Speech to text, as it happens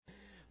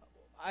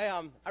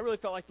I really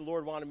felt like the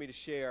Lord wanted me to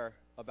share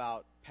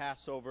about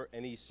Passover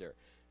and Easter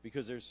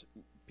because there's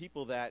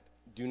people that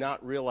do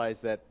not realize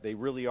that they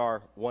really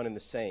are one and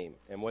the same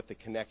and what the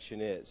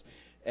connection is.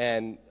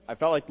 And I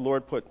felt like the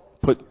Lord put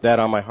that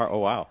on my heart. Oh,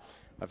 wow.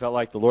 I felt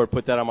like the Lord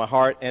put that on my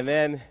heart. And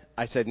then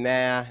I said,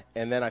 nah.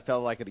 And then I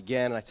felt like it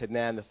again. And I said,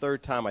 nah. And the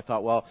third time I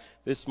thought, well,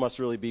 this must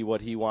really be what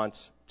he wants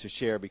to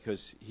share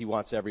because he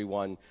wants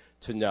everyone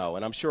to know.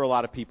 And I'm sure a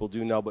lot of people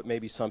do know, but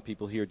maybe some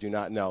people here do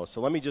not know.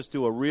 So let me just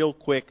do a real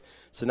quick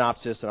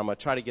synopsis, and I'm going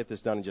to try to get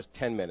this done in just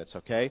 10 minutes,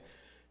 okay?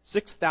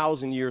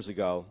 6,000 years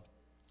ago,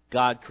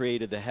 God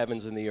created the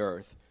heavens and the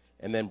earth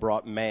and then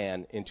brought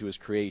man into his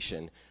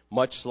creation,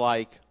 much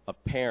like a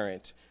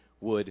parent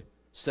would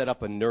set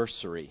up a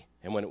nursery.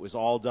 And when it was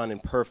all done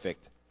and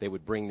perfect, they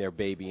would bring their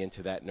baby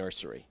into that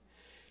nursery.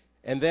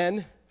 And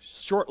then,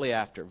 shortly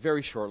after,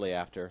 very shortly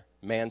after,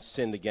 man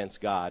sinned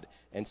against God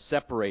and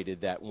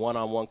separated that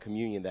one-on-one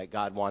communion that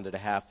God wanted to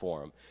have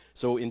for him.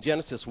 So in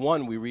Genesis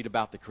 1, we read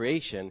about the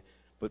creation,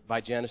 but by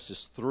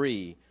Genesis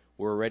 3,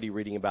 we're already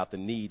reading about the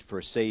need for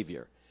a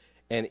Savior.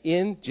 And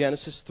in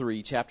Genesis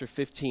 3, chapter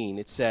 15,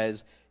 it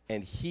says,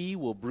 "And he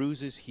will bruise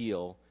his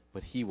heel,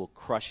 but he will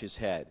crush his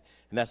head."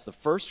 And that's the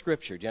first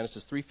scripture,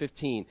 Genesis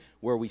 3:15,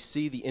 where we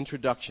see the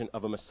introduction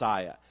of a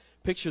Messiah.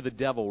 Picture the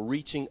devil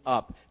reaching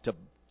up to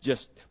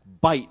just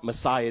bite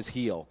Messiah's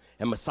heel,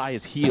 and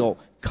Messiah's heel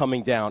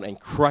coming down and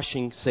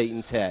crushing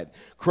Satan's head,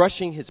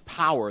 crushing his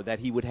power that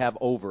he would have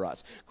over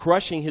us,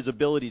 crushing his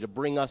ability to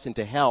bring us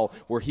into hell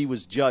where he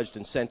was judged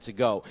and sent to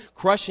go,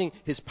 crushing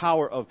his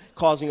power of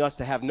causing us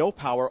to have no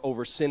power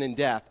over sin and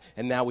death,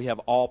 and now we have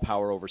all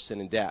power over sin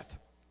and death.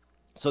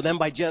 So then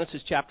by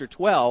Genesis chapter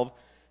 12,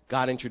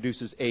 God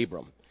introduces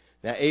Abram.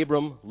 Now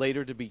Abram,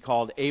 later to be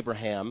called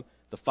Abraham,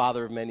 the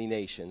father of many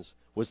nations,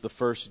 was the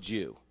first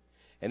Jew.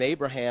 And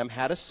Abraham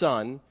had a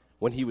son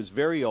when he was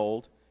very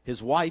old.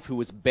 His wife, who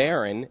was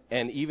barren,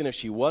 and even if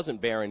she wasn't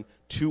barren,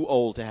 too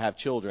old to have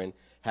children,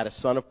 had a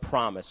son of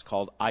promise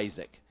called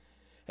Isaac.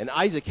 And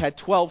Isaac had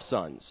 12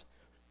 sons.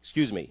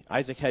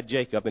 Isaac had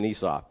Jacob and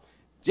Esau.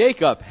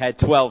 Jacob had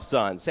 12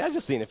 sons. I was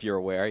just seeing if you're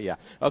aware. Yeah.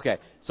 Okay.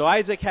 So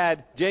Isaac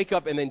had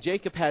Jacob, and then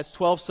Jacob has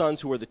 12 sons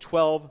who were the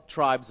 12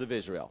 tribes of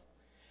Israel.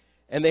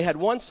 And they had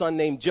one son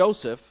named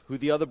Joseph, who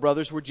the other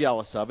brothers were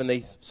jealous of, and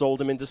they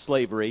sold him into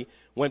slavery,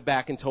 went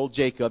back and told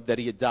Jacob that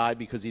he had died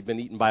because he'd been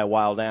eaten by a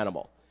wild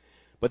animal.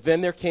 But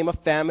then there came a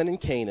famine in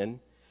Canaan,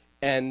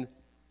 and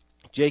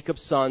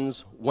Jacob's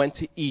sons went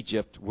to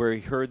Egypt where he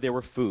heard there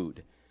were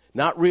food,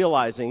 not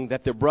realizing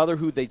that their brother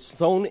who they'd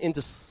thrown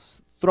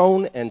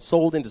and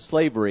sold into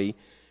slavery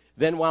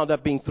then wound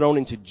up being thrown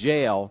into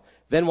jail,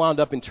 then wound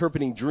up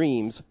interpreting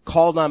dreams,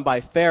 called on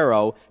by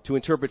Pharaoh to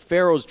interpret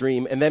Pharaoh's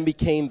dream, and then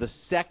became the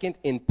second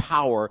in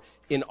power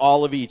in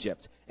all of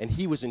Egypt. And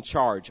he was in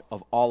charge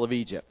of all of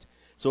Egypt.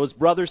 So his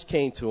brothers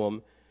came to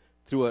him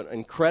through an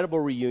incredible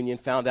reunion,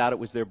 found out it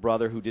was their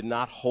brother who did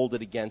not hold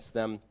it against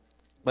them,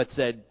 but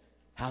said,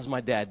 "How's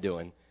my dad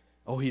doing?"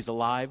 "Oh, he's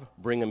alive?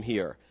 Bring him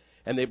here."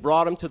 And they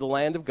brought him to the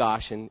land of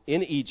Goshen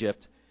in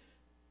Egypt,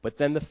 but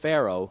then the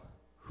Pharaoh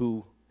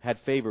who had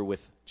favor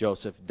with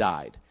Joseph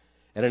died.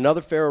 And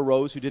another Pharaoh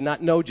rose who did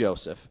not know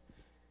Joseph,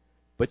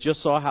 but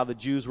just saw how the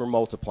Jews were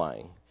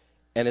multiplying,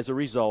 and as a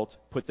result,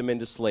 put them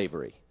into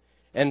slavery.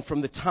 And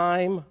from the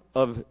time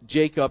of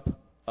Jacob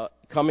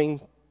coming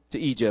to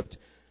Egypt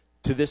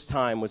to this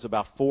time was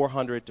about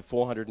 400 to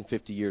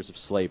 450 years of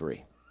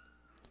slavery.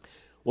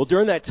 Well,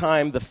 during that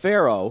time, the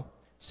Pharaoh,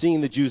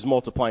 seeing the Jews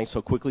multiplying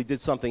so quickly,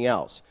 did something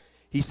else.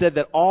 He said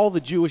that all the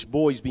Jewish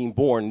boys being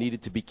born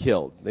needed to be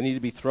killed. They needed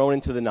to be thrown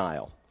into the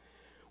Nile.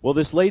 Well,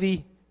 this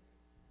lady,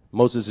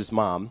 Moses'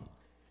 mom,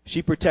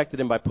 she protected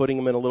him by putting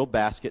him in a little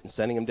basket and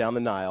sending him down the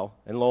Nile.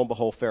 And lo and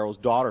behold, Pharaoh's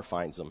daughter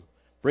finds him,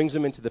 brings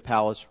him into the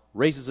palace,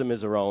 raises him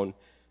as her own.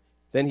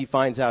 Then he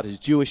finds out his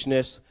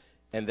Jewishness,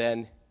 and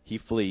then he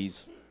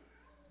flees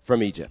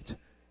from Egypt.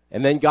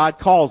 And then God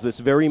calls this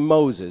very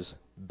Moses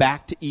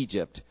back to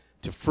Egypt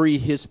to free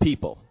his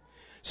people.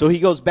 So he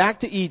goes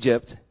back to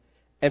Egypt,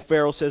 and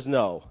Pharaoh says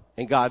no,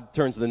 and God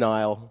turns the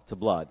Nile to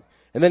blood.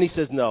 And then he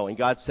says no, and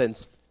God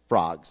sends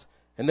frogs.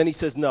 And then he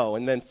says no,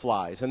 and then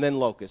flies, and then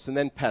locusts, and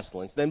then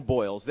pestilence, then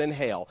boils, then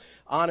hail,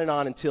 on and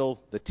on until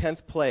the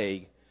 10th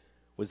plague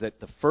was that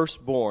the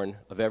firstborn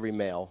of every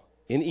male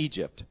in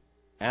Egypt,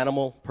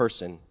 animal,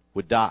 person,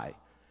 would die.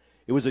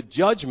 It was a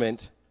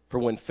judgment for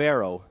when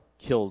Pharaoh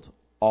killed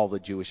all the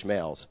Jewish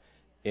males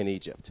in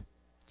Egypt.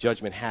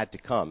 Judgment had to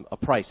come. A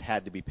price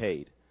had to be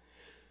paid.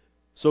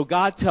 So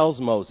God tells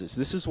Moses,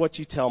 this is what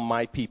you tell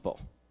my people.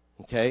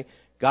 Okay?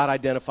 God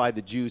identified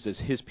the Jews as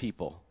his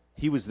people.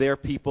 He was their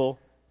people.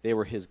 They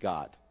were his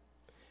God.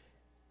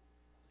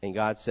 And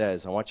God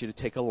says, I want you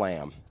to take a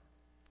lamb.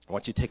 I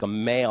want you to take a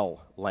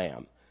male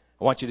lamb.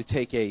 I want you to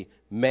take a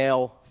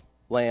male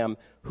lamb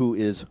who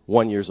is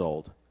 1 year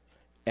old.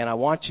 And I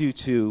want you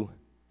to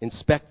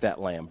inspect that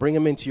lamb. Bring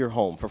him into your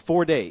home for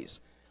 4 days.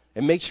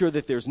 And make sure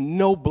that there's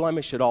no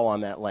blemish at all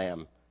on that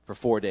lamb for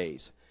 4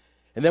 days.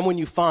 And then when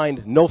you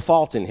find no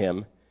fault in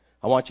him,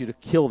 I want you to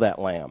kill that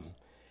lamb.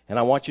 And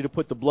I want you to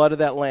put the blood of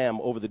that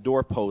lamb over the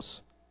doorposts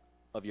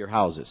of your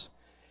houses.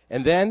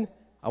 And then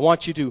I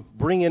want you to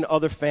bring in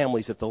other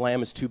families if the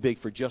lamb is too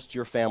big for just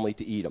your family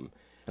to eat them.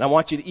 And I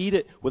want you to eat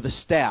it with a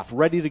staff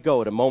ready to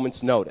go at a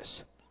moment's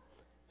notice.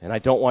 And I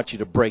don't want you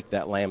to break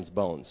that lamb's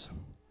bones.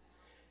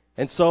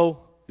 And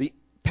so the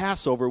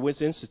Passover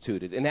was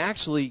instituted. And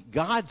actually,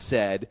 God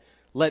said,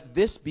 let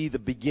this be the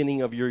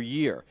beginning of your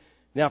year.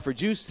 Now, for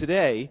Jews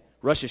today,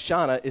 Rosh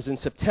Hashanah is in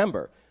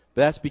September.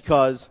 But that's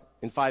because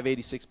in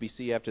 586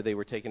 BC, after they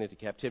were taken into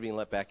captivity and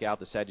let back out,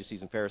 the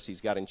Sadducees and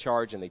Pharisees got in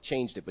charge and they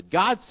changed it. But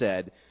God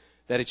said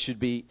that it should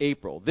be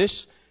April.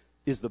 This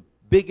is the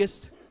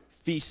biggest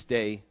feast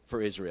day for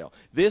Israel.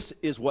 This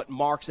is what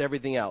marks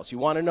everything else. You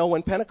want to know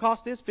when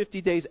Pentecost is? 50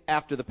 days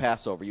after the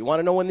Passover. You want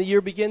to know when the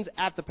year begins?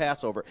 At the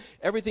Passover.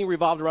 Everything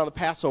revolved around the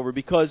Passover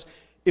because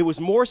it was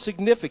more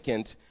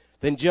significant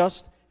than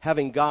just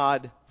having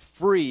God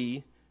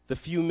free the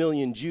few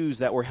million Jews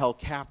that were held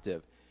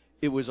captive.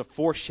 It was a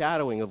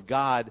foreshadowing of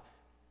God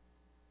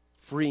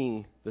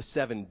freeing the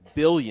 7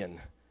 billion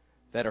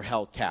that are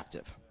held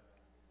captive.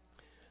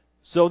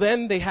 So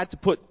then they had to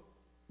put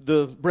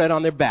the bread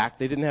on their back.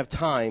 They didn't have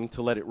time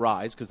to let it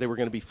rise because they were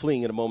going to be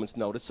fleeing at a moment's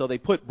notice. So they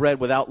put bread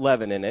without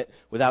leaven in it,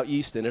 without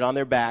yeast in it, on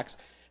their backs,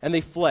 and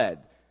they fled.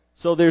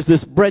 So there's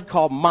this bread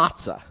called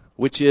matzah,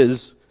 which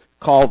is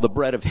called the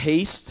bread of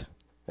haste,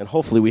 and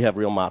hopefully we have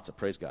real matzah.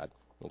 Praise God.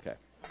 Okay.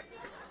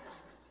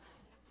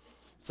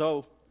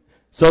 So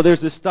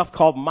there's this stuff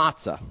called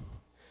matzah,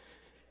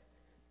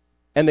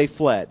 and they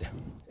fled.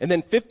 And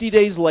then 50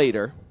 days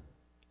later,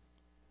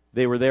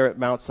 they were there at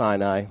Mount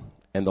Sinai,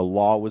 and the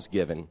law was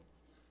given.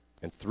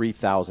 And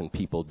 3,000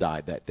 people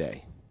died that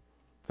day.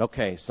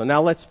 Okay, so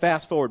now let's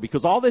fast forward,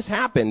 because all this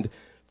happened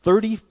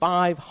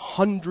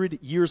 3,500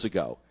 years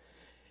ago.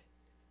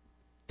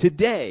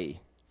 Today,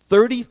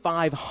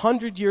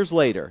 3,500 years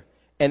later,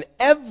 and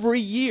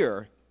every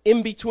year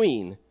in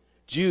between,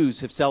 Jews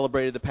have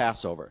celebrated the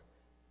Passover.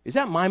 Is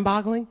that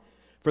mind-boggling?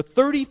 For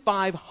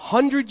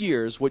 3,500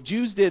 years, what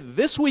Jews did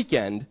this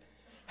weekend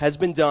has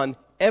been done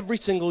every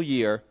single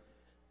year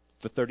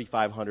for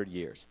 3,500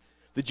 years.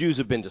 The Jews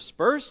have been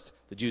dispersed.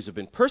 The Jews have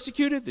been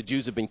persecuted. The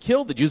Jews have been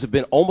killed. The Jews have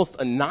been almost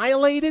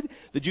annihilated.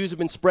 The Jews have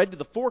been spread to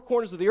the four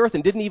corners of the earth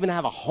and didn't even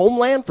have a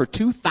homeland for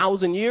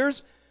 2,000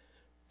 years.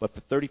 But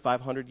for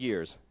 3,500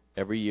 years,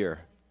 every year,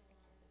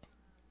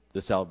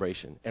 the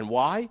celebration. And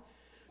why?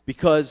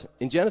 Because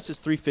in Genesis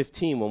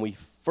 3:15, when we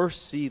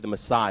first see the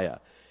Messiah,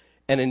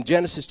 and in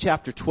Genesis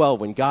chapter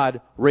 12, when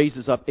God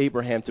raises up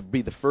Abraham to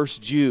be the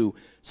first Jew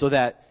so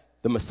that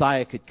the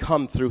Messiah could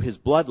come through his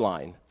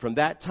bloodline, from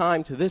that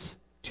time to this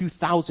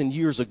 2,000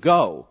 years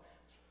ago,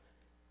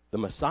 the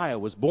Messiah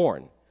was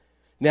born.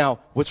 Now,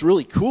 what's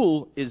really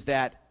cool is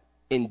that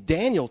in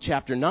Daniel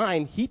chapter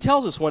 9, he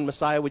tells us when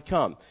Messiah would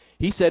come.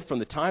 He said from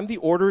the time the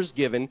order is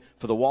given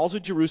for the walls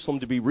of Jerusalem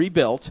to be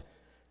rebuilt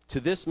to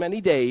this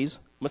many days,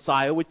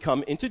 Messiah would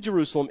come into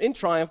Jerusalem in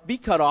triumph, be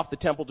cut off, the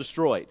temple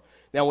destroyed.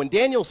 Now, when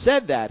Daniel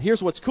said that,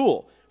 here's what's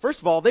cool. First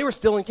of all, they were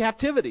still in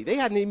captivity. They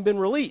hadn't even been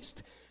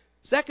released.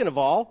 Second of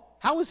all,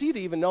 how was he to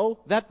even know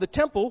that the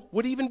temple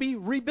would even be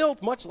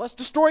rebuilt, much less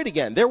destroyed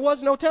again? There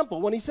was no temple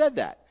when he said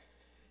that.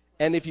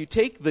 And if you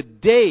take the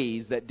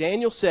days that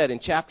Daniel said in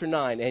chapter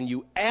 9 and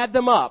you add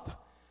them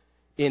up,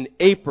 in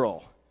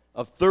April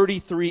of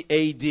 33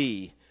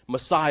 A.D.,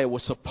 Messiah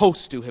was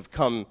supposed to have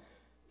come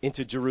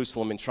into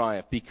Jerusalem in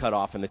triumph, be cut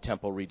off, and the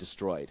temple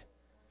redestroyed.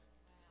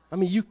 I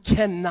mean, you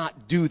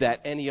cannot do that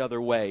any other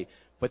way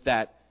but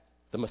that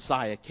the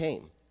Messiah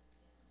came.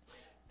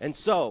 And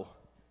so,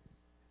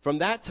 from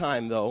that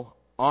time, though,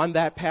 on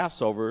that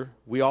Passover,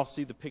 we all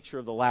see the picture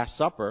of the Last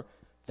Supper.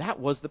 That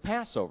was the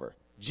Passover.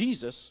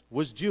 Jesus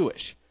was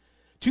Jewish.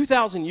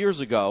 2,000 years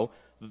ago,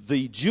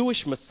 the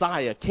Jewish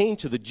Messiah came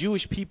to the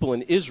Jewish people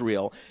in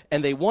Israel,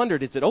 and they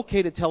wondered, is it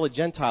okay to tell a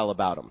Gentile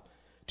about him?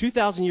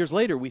 2,000 years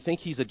later, we think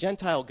he's a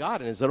Gentile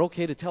God, and is it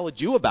okay to tell a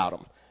Jew about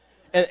him?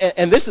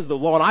 And this is the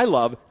one I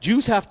love.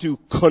 Jews have to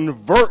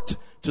convert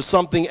to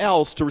something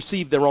else to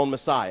receive their own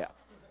Messiah.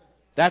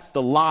 That's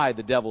the lie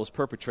the devil has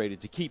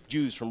perpetrated to keep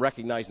Jews from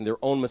recognizing their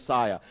own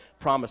Messiah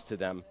promised to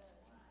them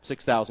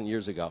 6,000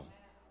 years ago.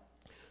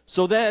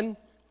 So then,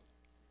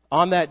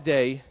 on that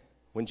day,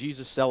 when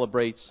Jesus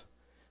celebrates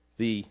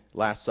the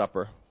Last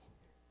Supper,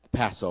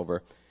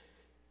 Passover,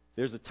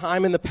 there's a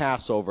time in the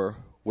Passover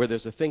where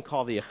there's a thing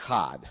called the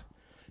Echad.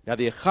 Now,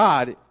 the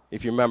Echad,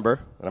 if you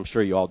remember, and I'm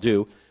sure you all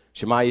do,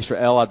 Shema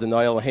Yisrael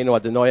Adonai Eloheinu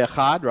Adonai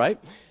Echad, right?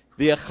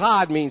 The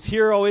Echad means,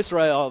 Hear, O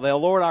Israel, the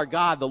Lord our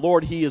God, the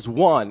Lord, He is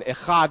one.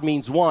 Echad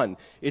means one.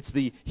 It's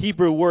the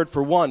Hebrew word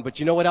for one. But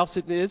you know what else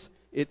it is?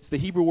 It's the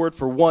Hebrew word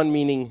for one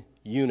meaning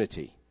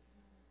unity.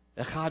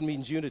 Echad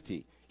means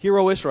unity. Hear,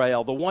 O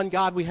Israel, the one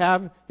God we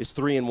have is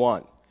 3 in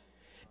 1.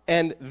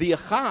 And the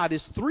Echad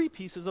is 3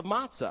 pieces of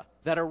matzah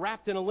that are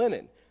wrapped in a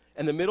linen.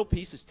 And the middle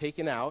piece is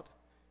taken out,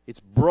 it's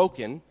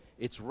broken,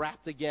 it's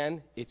wrapped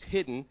again, it's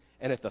hidden,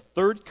 and at the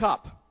third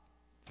cup,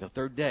 the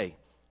third day,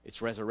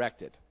 it's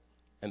resurrected.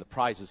 And the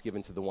prize is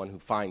given to the one who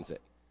finds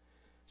it.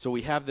 So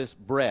we have this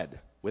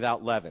bread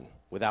without leaven,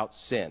 without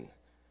sin,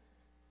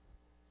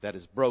 that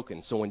is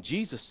broken. So when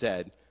Jesus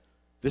said,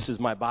 "This is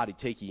my body,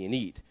 take ye and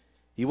eat."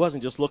 He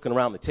wasn't just looking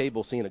around the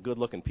table, seeing a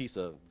good-looking piece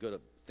of good,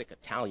 thick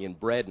Italian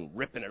bread and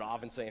ripping it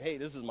off and saying, "Hey,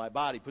 this is my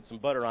body, put some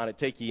butter on it,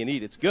 take ye and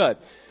eat, it's good."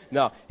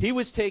 No, he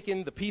was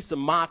taking the piece of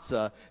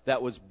matzah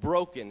that was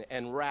broken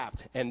and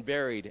wrapped and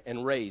buried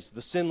and raised,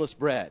 the sinless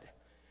bread.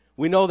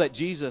 We know that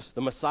Jesus,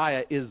 the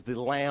Messiah, is the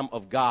Lamb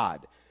of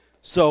God.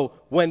 So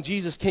when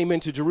Jesus came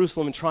into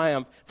Jerusalem in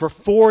triumph, for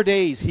 4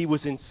 days he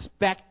was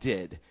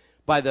inspected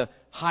by the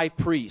high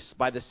priests,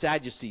 by the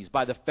Sadducees,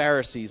 by the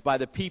Pharisees, by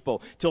the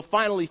people, till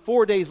finally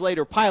 4 days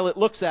later Pilate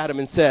looks at him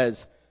and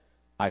says,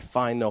 "I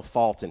find no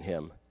fault in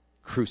him.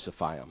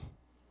 Crucify him."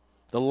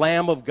 The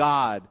Lamb of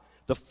God,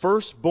 the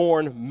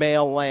firstborn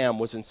male lamb,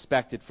 was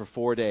inspected for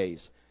 4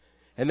 days.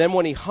 And then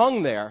when he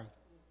hung there,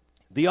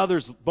 the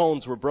others'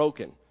 bones were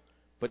broken,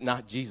 but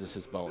not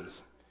Jesus'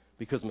 bones,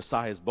 because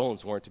Messiah's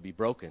bones weren't to be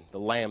broken. The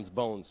lamb's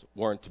bones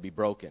weren't to be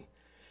broken.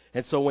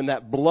 And so when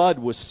that blood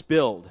was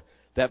spilled,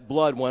 that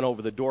blood went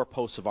over the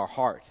doorposts of our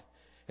heart.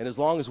 And as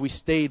long as we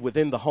stayed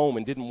within the home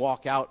and didn't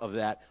walk out of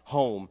that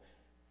home,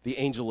 the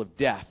angel of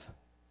death,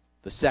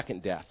 the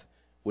second death,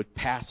 would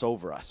pass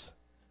over us.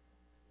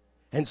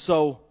 And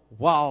so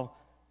while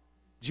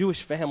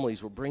Jewish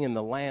families were bringing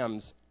the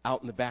lambs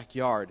out in the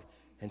backyard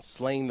and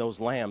slaying those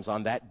lambs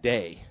on that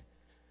day,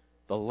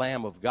 the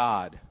Lamb of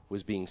God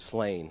was being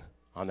slain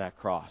on that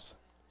cross.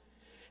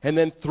 And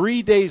then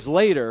 3 days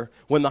later,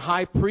 when the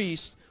high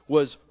priest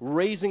was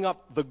raising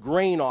up the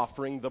grain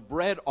offering, the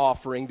bread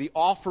offering, the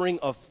offering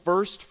of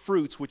first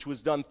fruits, which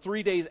was done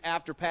 3 days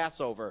after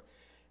Passover,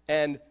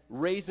 and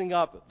raising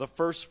up the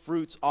first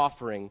fruits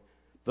offering,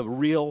 the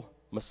real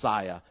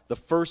Messiah, the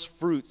first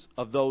fruits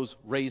of those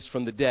raised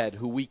from the dead,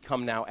 who we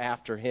come now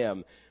after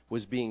him,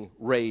 was being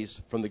raised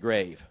from the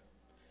grave.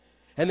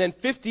 And then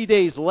 50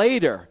 days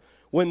later,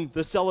 when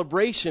the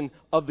celebration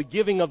of the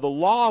giving of the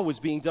law was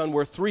being done,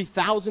 where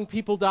 3,000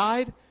 people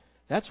died,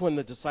 that's when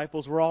the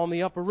disciples were all in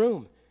the upper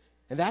room.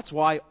 And that's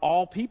why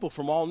all people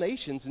from all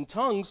nations and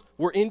tongues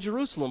were in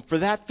Jerusalem for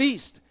that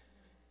feast.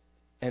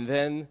 And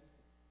then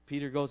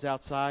Peter goes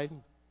outside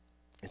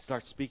and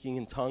starts speaking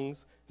in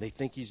tongues. They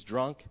think he's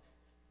drunk.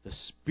 The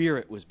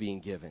Spirit was being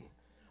given.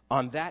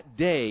 On that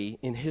day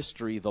in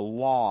history, the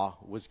law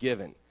was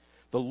given.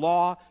 The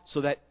law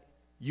so that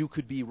you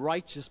could be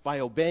righteous by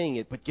obeying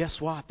it. But guess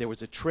what? There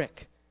was a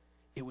trick.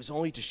 It was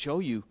only to show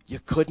you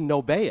couldn't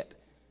obey it.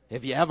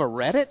 Have you ever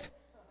read it?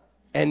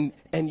 And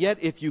yet,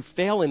 if you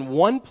fail in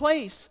one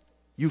place,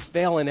 you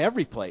fail in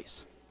every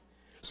place.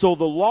 So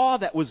the law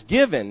that was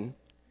given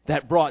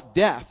that brought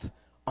death,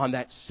 on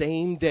that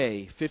same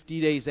day,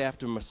 50 days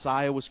after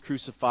Messiah was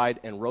crucified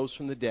and rose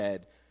from the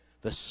dead,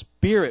 the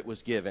Spirit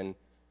was given,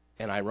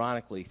 and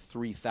ironically,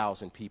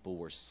 3,000 people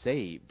were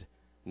saved,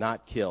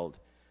 not killed,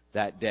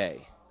 that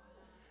day.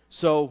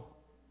 So,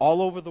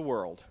 all over the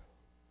world,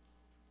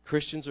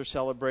 Christians are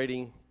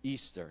celebrating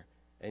Easter,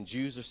 and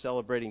Jews are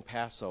celebrating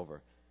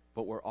Passover.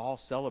 But we're all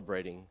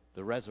celebrating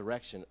the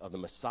resurrection of the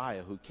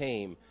Messiah who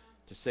came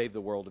to save the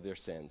world of their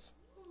sins.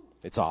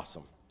 It's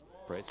awesome.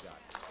 Praise God.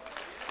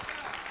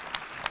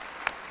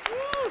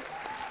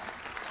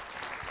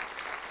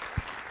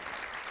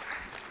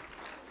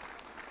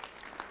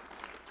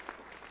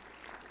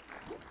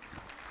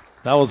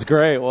 That was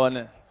great, wasn't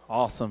it?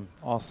 Awesome,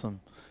 awesome.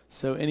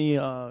 So any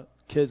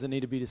kids that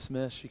need to be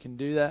dismissed, you can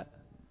do that.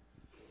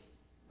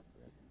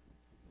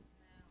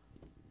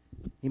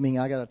 You mean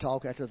I got to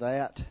talk after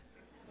that?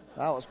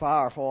 That was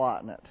powerful,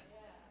 wasn't it?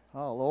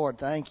 Oh, Lord,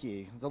 thank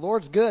you. The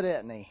Lord's good,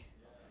 isn't he?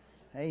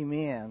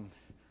 Amen.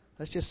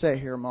 Let's just sit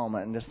here a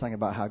moment and just think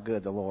about how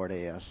good the Lord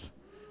is,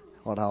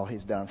 what all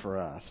he's done for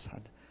us. I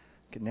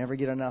could never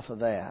get enough of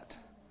that,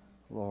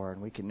 Lord.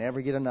 We can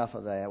never get enough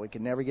of that. We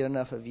can never get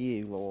enough of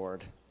you,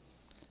 Lord.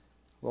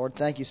 Lord,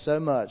 thank you so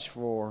much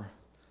for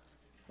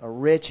a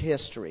rich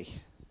history,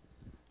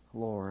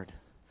 Lord.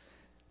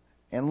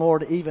 And,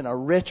 Lord, even a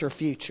richer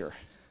future.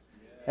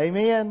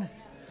 Amen?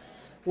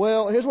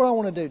 Well, here's what I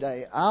want to do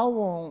today. I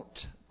want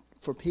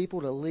for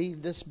people to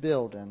leave this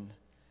building.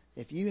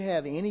 If you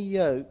have any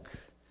yoke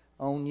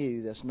on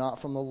you that's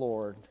not from the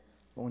Lord,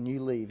 when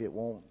you leave, it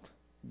won't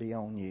be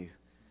on you.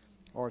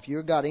 Or if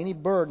you've got any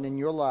burden in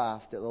your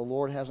life that the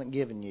Lord hasn't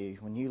given you,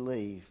 when you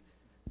leave,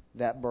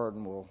 that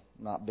burden will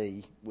not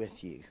be with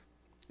you.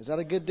 Is that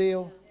a good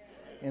deal?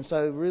 And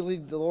so really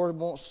the Lord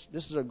wants,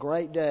 this is a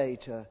great day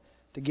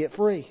to get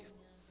free,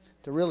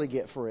 to really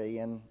get free.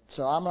 And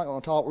so I'm not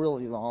going to talk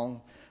really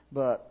long,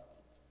 but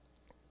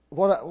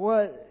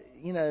what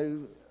you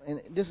know,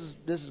 and this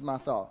is my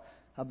thought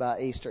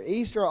about Easter.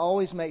 Easter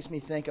always makes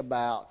me think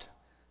about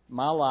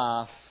my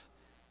life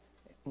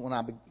when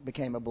I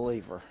became a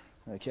believer.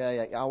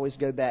 Okay, I always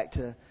go back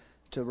to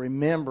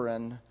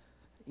remembering,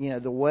 you know,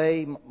 the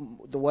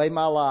way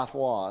my life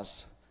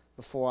was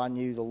before I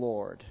knew the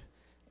Lord,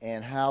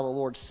 and how the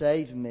Lord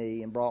saved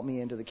me and brought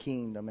me into the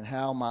kingdom, and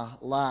how my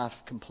life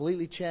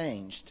completely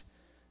changed,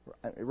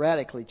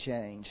 radically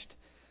changed.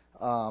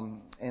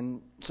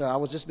 And so I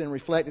was just been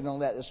reflecting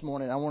on that this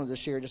morning. I wanted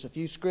to share just a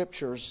few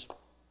scriptures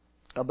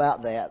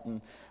about that.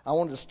 And I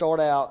wanted to start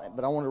out,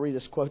 but I want to read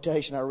this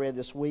quotation I read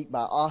this week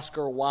by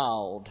Oscar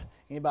Wilde.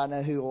 Anybody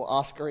know who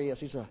Oscar is?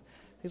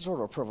 He's sort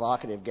of a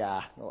provocative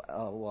guy,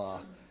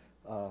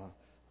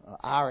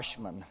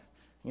 Irishman.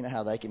 You know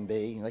how they can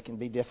be. They can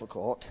be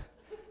difficult.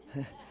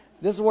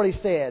 This is what he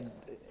said.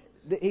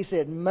 He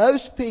said,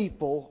 most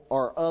people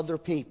are other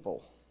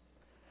people.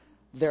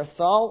 Their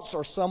thoughts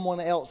are someone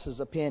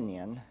else's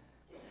opinion.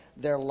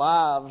 Their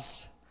lives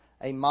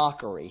a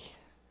mockery.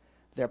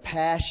 Their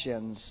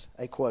passions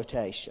a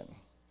quotation.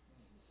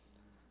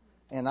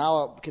 And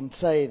I can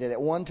say that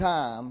at one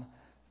time,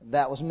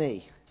 that was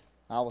me.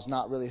 I was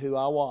not really who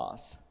I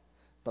was.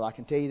 But I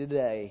can tell you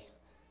today,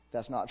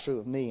 that's not true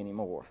of me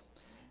anymore.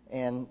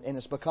 And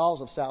it's because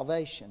of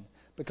salvation.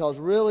 Because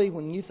really,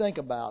 when you think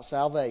about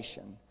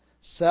salvation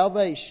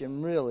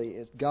really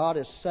is God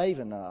is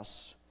saving us.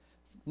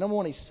 Number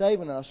one, He's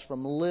saving us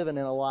from living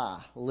in a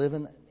lie.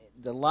 Living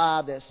the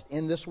lie that's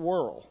in this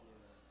world.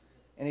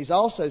 And He's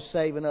also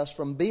saving us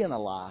from being a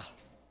lie.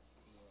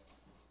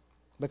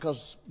 Because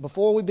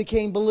before we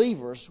became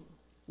believers,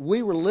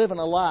 we were living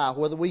a lie,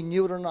 whether we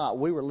knew it or not.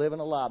 We were living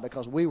a lie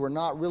because we were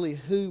not really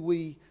who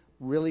we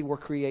really were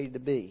created to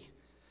be.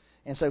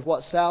 And so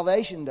what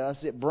salvation does,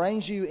 it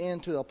brings you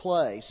into a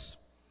place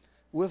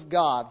with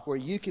God where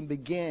you can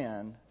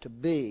begin to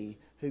be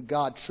who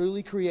God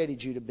truly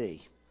created you to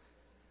be.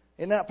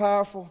 Isn't that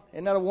powerful?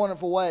 Isn't that a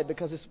wonderful way?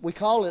 Because we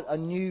call it a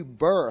new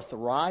birth,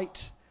 right?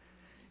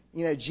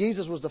 You know,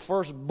 Jesus was the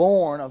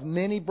firstborn of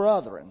many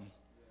brethren.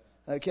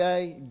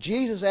 Okay?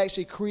 Jesus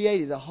actually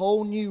created a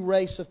whole new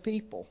race of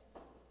people.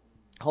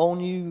 A whole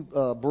new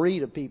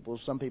breed of people,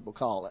 some people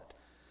call it.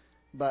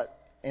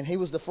 And He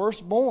was the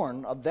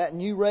firstborn of that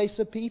new race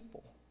of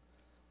people.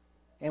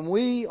 And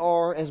we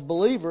are, as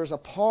believers, a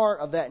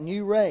part of that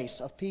new race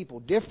of people.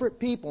 Different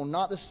people,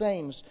 not the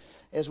same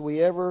as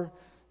we ever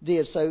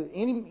did. So,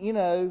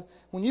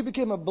 when you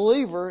become a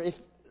believer, if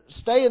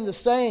staying the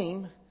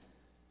same,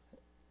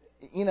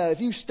 if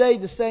you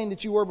stayed the same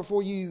that you were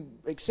before you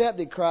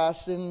accepted Christ,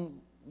 then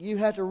you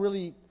have to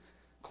really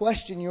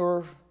question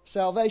your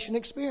salvation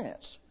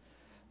experience.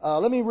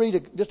 Let me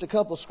read just a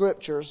couple of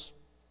scriptures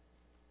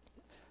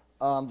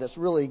that's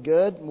really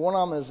good. One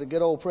of them is a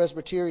good old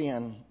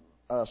Presbyterian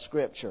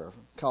scripture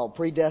called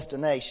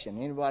predestination.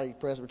 Anybody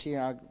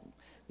Presbyterian? I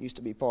used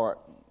to be part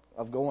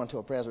of going to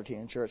a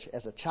Presbyterian church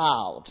as a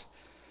child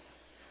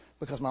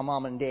because my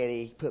mom and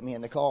daddy put me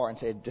in the car and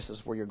said, this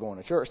is where you're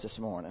going to church this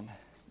morning.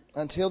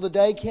 Until the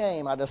day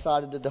came, I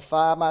decided to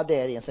defy my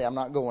daddy and say, I'm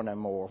not going no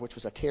more, which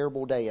was a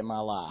terrible day in my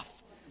life.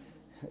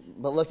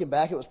 But looking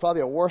back, it was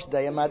probably a worse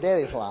day in my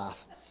daddy's life.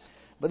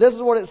 But this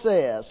is what it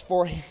says.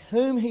 For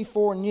whom he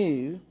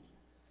foreknew,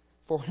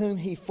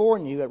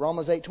 at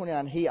Romans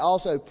 8:29, He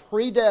also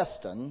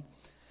predestined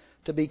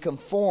to be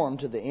conformed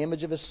to the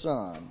image of His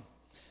Son.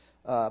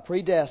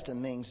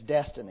 Predestined means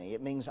destiny.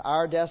 It means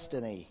our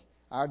destiny,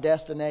 our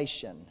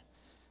destination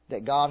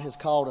that God has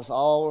called us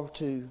all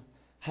to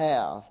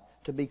have,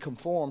 to be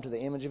conformed to the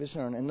image of His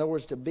Son. In other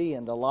words, to be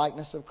in the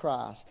likeness of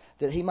Christ,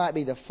 that He might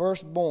be the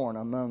firstborn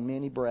among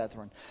many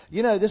brethren.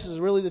 You know, this is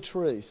really the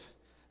truth,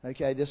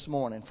 okay, this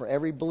morning for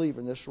every believer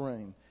in this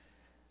room.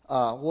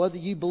 Whether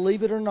you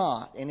believe it or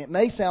not, and it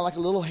may sound like a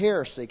little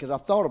heresy because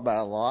I've thought about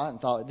it a lot and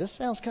thought, this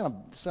sounds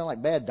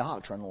like bad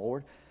doctrine,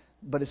 Lord.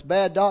 But it's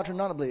bad doctrine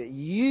not to believe it.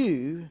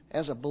 You,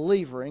 as a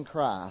believer in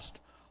Christ,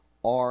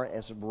 are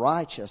as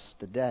righteous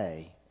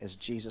today as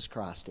Jesus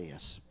Christ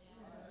is.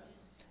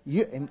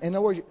 You, in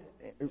other words,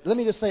 let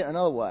me just say it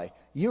another way.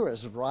 You're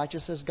as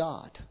righteous as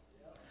God.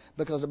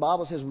 Because the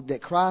Bible says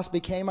that Christ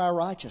became our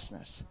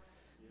righteousness.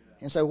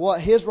 And so what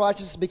His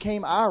righteousness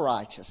became our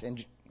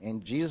righteousness.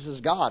 And Jesus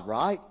is God,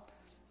 right?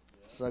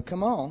 So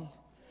come on.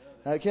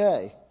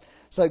 Okay.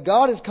 So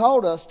God has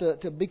called us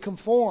to be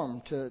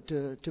conformed,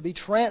 to be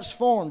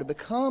transformed, to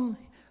become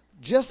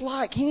just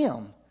like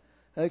Him.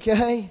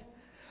 Okay?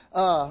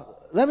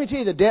 Let me tell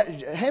you,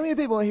 how many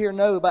people here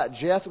know about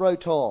Jethro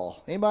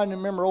Tull? Anybody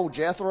remember old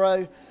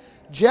Jethro?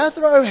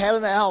 Jethro had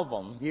an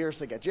album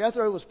years ago.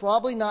 Jethro was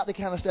probably not the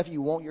kind of stuff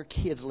you want your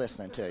kids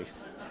listening to.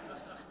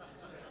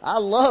 I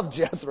love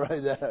Jethro,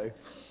 though.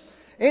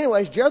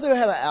 Anyways, Jethro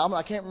had an album.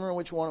 I can't remember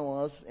which one it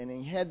was.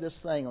 And he had this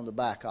thing on the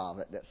back of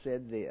it that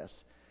said this.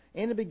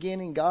 In the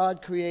beginning,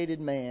 God created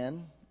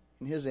man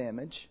in His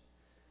image.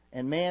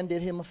 And man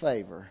did him a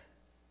favor.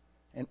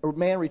 Or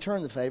man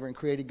returned the favor and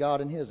created God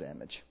in His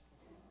image.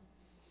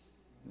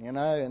 You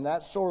know, and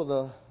that's sort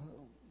of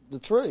the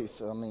truth.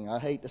 I mean, I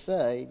hate to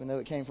say, even though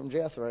it came from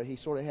Jethro, he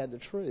sort of had the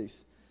truth.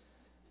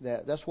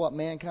 That's what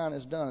mankind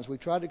has done, is we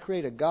tried to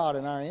create a God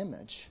in our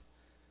image.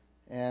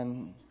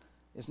 And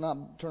it's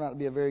not turned out to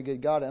be a very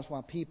good God. That's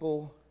why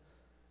people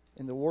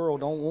in the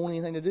world don't want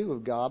anything to do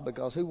with God,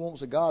 because who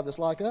wants a God that's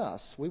like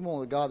us? We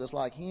want a God that's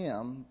like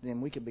Him, then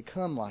we can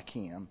become like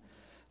Him.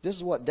 This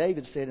is what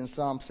David said in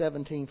Psalm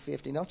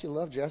 17:50. Don't you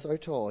love Jethro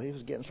Tull? He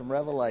was getting some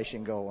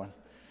revelation going.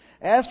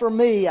 As for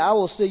me, I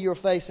will see your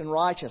face in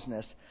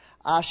righteousness.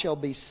 I shall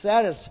be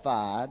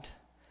satisfied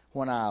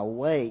when I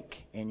awake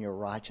in your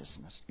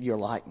righteousness, your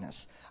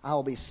likeness. I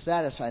will be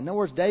satisfied. In other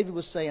words, David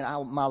was saying,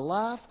 my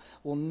life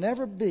will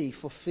never be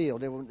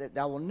fulfilled.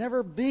 I will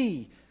never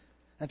be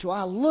until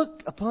I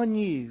look upon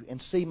you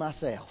and see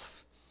myself.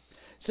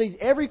 See,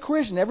 every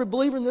Christian, every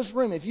believer in this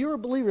room, if you're a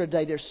believer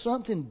today, there's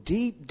something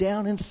deep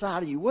down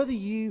inside of you, whether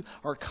you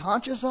are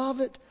conscious of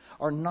it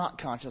or not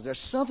conscious.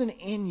 There's something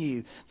in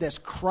you that's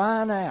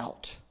crying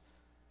out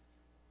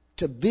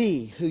to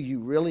be who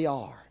you really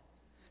are,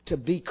 to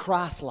be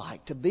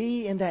Christ-like, to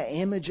be in that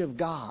image of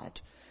God.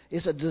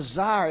 It's a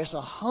desire, it's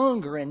a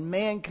hunger in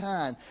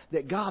mankind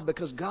that God,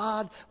 because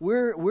God,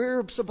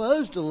 we're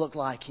supposed to look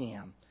like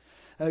Him.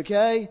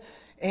 Okay?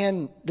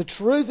 And the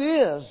truth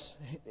is,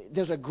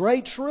 there's a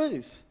great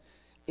truth,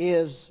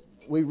 is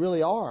we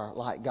really are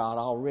like God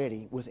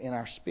already within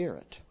our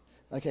spirit.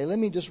 Okay, let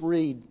me just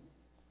read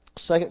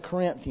 2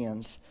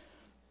 Corinthians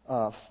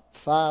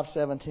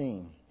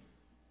 5:17.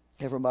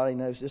 Everybody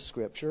knows this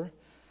scripture,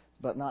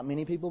 but not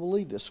many people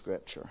believe this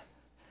scripture.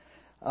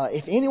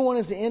 If anyone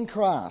is in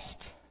Christ,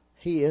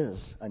 he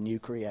is a new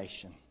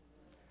creation.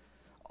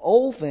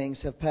 Old things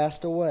have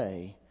passed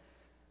away.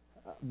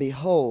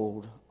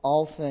 Behold,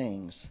 all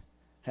things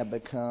have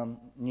become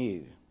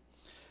new.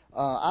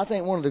 I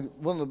think one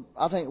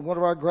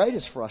of our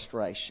greatest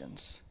frustrations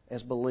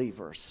as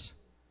believers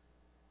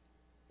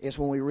is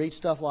when we read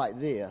stuff like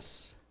this,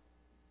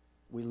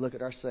 we look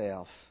at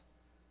ourselves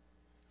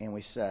and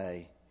we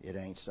say, it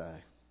ain't so.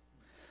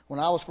 When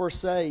I was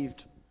first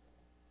saved,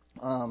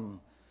 I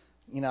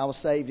was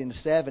saved in the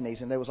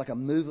 70s, and there was like a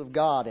move of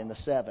God in the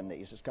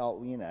 70s. It's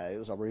called, it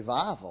was a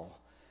revival.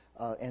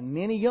 And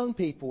many young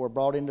people were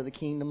brought into the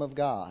kingdom of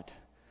God.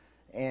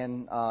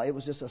 And it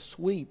was just a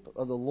sweep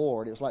of the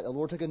Lord. It was like the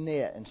Lord took a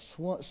net and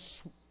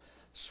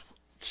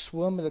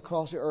swum it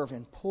across the earth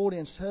and pulled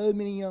in so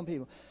many young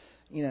people,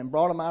 and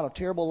brought them out of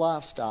terrible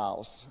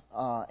lifestyles.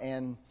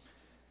 And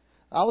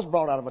I was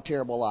brought out of a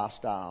terrible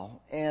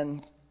lifestyle.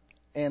 And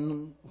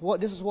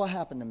this is what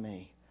happened to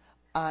me.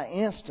 I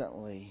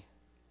instantly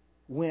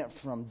went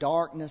from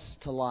darkness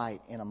to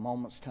light in a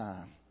moment's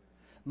time.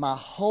 My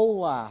whole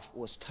life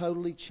was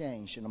totally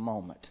changed in a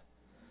moment.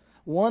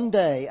 One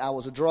day, I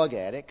was a drug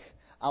addict.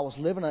 I was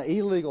living an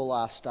illegal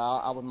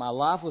lifestyle. My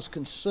life was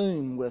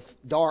consumed with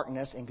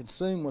darkness and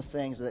consumed with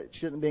things that it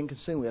shouldn't have been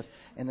consumed with.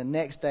 And the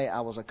next day,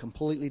 I was a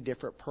completely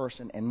different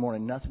person and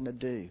wanted nothing to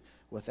do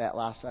with that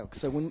lifestyle.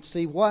 So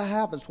what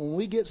happens when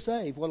we get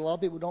saved, what a lot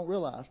of people don't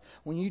realize,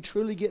 when you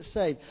truly get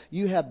saved,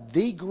 you have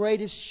the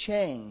greatest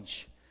change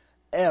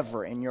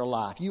ever in your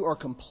life. You are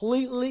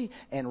completely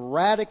and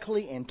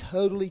radically and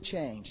totally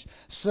changed.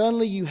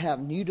 Suddenly you have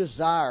new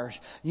desires.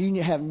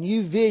 You have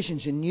new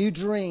visions and new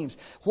dreams.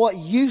 What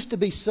used to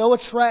be so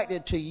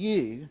attracted to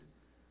you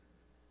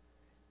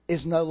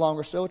is no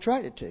longer so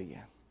attracted to you.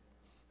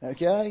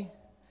 Okay?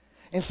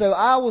 And so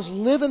I was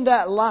living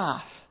that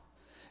life.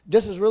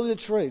 This is really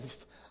the truth.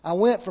 I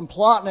went from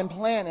plotting and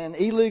planning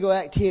illegal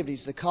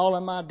activities to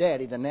calling my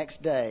daddy the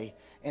next day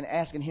and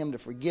asking him to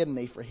forgive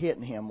me for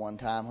hitting him one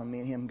time when me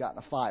and him got in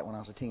a fight when I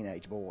was a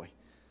teenage boy.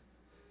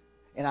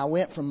 And I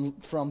went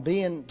from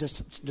being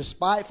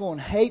despiteful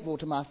and hateful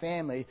to my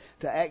family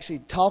to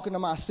actually talking to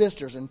my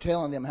sisters and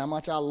telling them how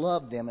much I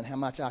loved them and how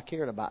much I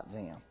cared about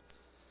them.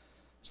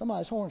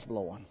 Somebody's horn's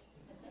blowing.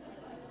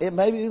 It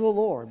may be the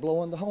Lord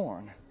blowing the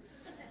horn.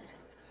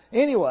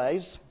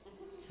 Anyways,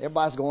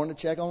 everybody's going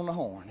to check on the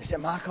horn. It's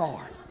in my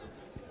car.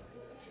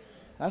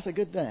 That's a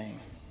good thing.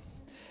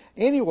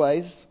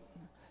 Anyways,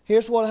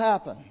 here's what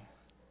happened.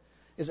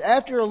 Is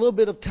after a little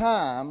bit of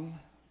time,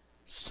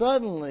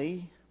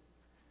 suddenly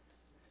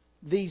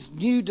these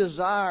new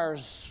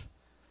desires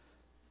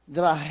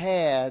that I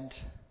had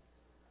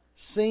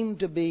seemed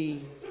to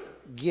be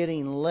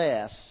getting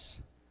less,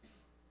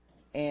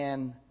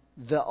 and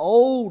the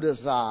old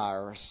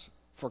desires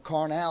for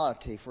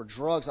carnality, for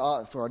drugs,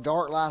 for a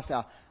dark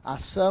lifestyle, I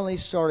suddenly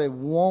started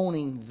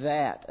wanting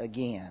that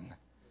again.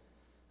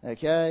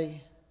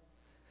 Okay?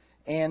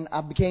 And I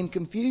became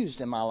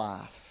confused in my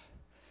life.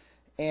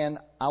 And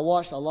I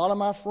watched a lot of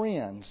my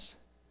friends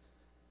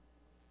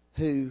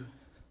who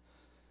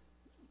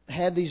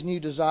had these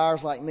new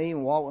desires like me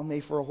and walked with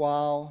me for a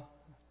while.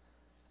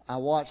 I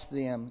watched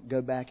them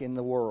go back in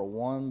the world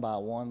one by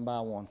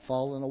one,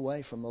 falling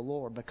away from the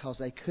Lord because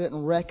they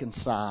couldn't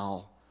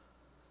reconcile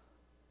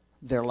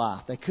their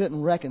life. They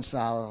couldn't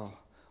reconcile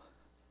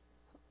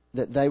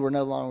that they were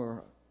no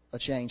longer a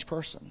changed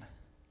person,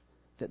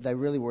 that they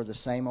really were the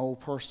same old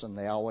person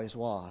they always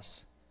was.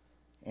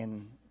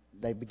 And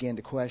they began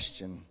to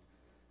question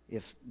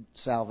if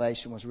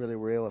salvation was really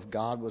real, if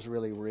God was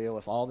really real,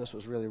 if all this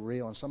was really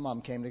real. And some of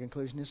them came to the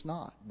conclusion it's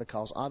not,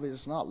 because obviously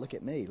it's not. Look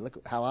at me. Look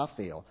how I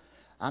feel.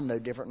 I'm no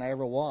different than I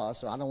ever was,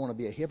 so I don't want to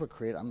be a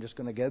hypocrite. I'm just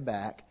going to go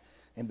back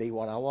and be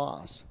what I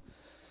was.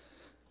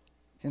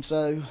 And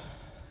so,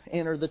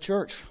 enter the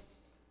church.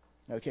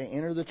 Okay,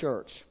 enter the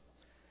church.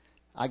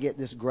 I get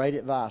this great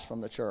advice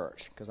from the church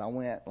because I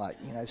went like,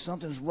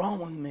 something's wrong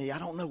with me. I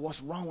don't know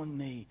what's wrong with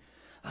me.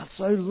 I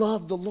so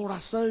loved the Lord. I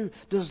so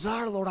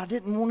desired the Lord. I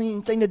didn't want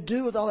anything to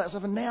do with all that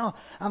stuff. And now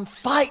I'm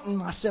fighting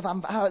myself.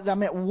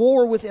 I'm at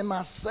war within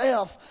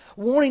myself,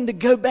 wanting to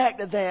go back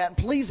to that.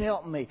 Please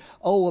help me.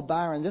 Oh, well,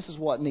 Byron, this is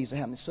what needs to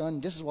happen. Son,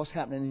 this is what's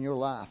happening in your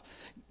life.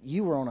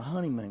 You were on a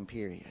honeymoon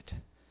period.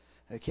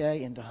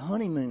 Okay? And the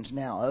honeymoon's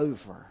now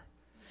over.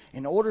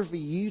 In order for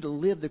you to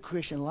live the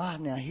Christian life,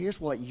 now here's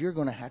what you're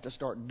going to have to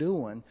start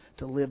doing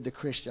to live the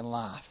Christian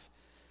life.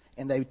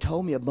 And they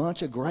told me a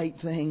bunch of great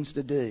things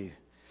to do.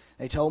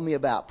 They told me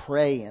about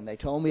praying. They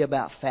told me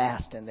about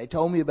fasting. They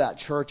told me about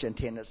church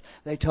attendance.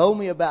 They told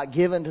me about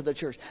giving to the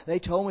church. They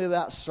told me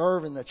about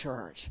serving the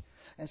church.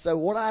 And so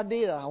what I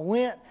did, I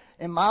went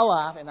in my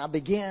life and I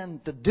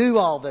began to do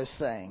all those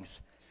things.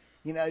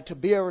 To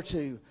be able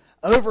to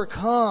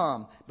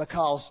overcome,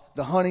 because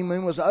the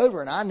honeymoon was over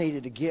and I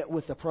needed to get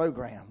with the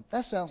program.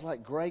 That sounds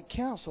like great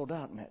counsel,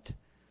 doesn't it?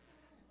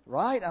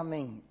 Right?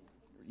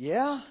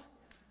 Yeah.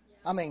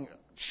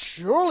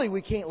 Surely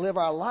we can't live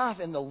our life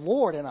in the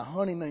Lord in a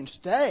honeymoon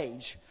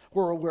stage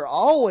where we're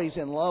always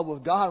in love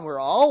with God and we're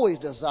always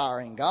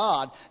desiring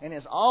God and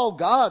it's all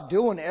God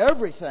doing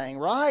everything,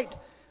 right?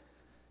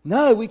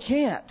 No, we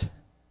can't.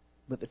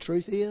 But the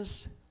truth is,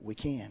 we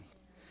can.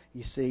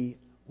 You see,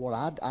 what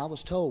I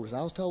was told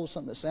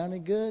something that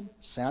sounded good,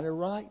 sounded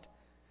right,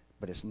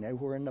 but it's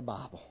nowhere in the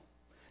Bible.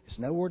 It's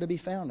nowhere to be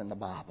found in the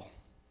Bible.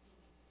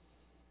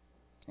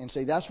 And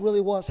see, that's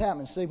really what's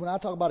happening. See, when I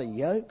talk about a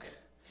yoke,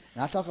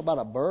 and I talk about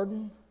a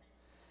burden,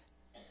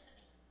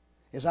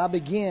 as I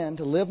began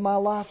to live my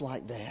life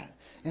like that.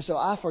 And so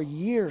I, for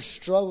years,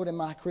 struggled in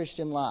my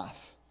Christian life.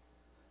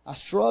 I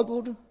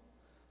struggled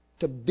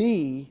to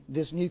be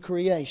this new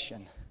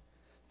creation,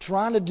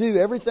 trying to do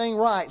everything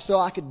right so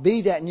I could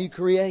be that new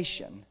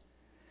creation.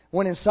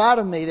 When inside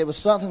of me there was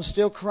something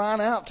still crying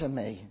out to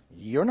me,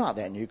 you're not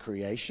that new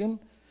creation.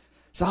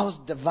 So I was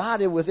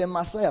divided within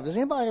myself. Has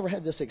anybody ever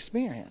had this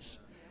experience?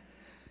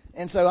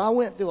 And so I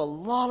went through a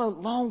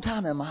long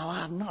time in my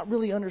life not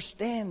really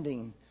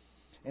understanding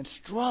and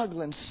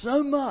struggling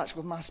so much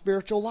with my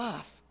spiritual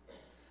life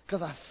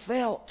because I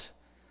felt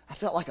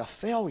like a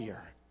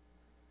failure.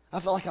 I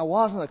felt like I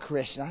wasn't a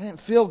Christian. I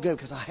didn't feel good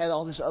because I had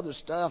all this other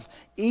stuff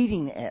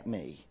eating at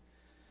me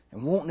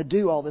and wanting to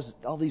do all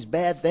these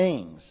bad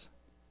things.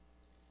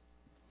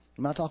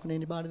 Am I talking to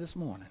anybody this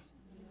morning?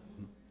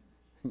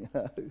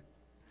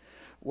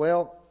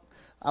 Well,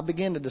 I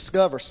began to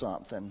discover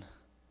something.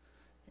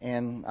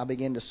 And I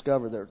began to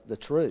discover the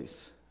truth,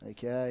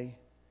 okay,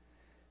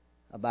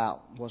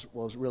 about what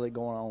was really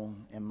going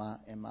on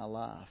in my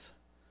life.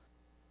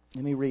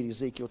 Let me read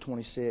Ezekiel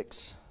 36:26.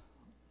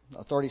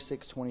 I'm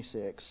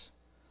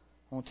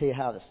going to tell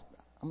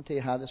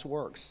you how this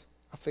works.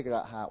 I figured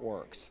out how it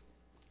works.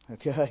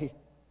 Okay?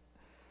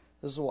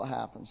 This is what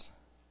happens.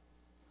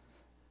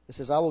 It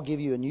says, I will give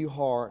you a new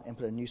heart and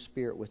put a new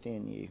spirit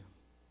within you.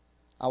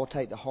 I will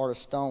take the heart of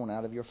stone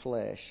out of your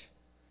flesh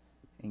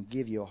and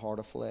give you a heart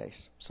of flesh.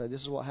 So this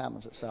is what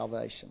happens at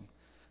salvation.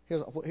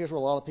 Here's what a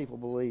lot of people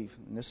believe,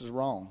 and this is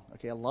wrong.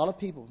 Okay, a lot of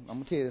people, I'm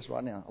going to tell you this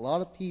right now. A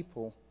lot of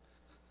people,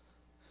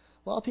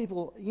 have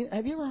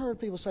you ever heard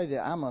people say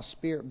that I'm a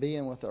spirit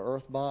being with an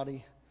earth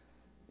body?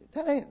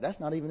 That's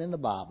not even in the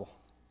Bible.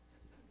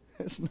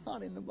 It's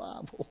not in the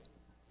Bible.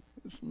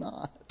 It's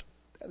not.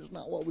 That is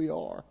not what we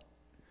are.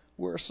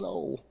 We're a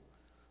soul.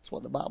 That's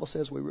what the Bible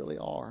says we really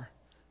are.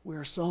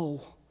 We're a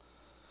soul.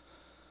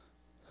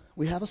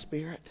 We have a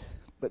spirit.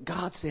 But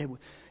God said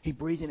He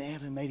breathed in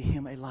Adam and made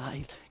him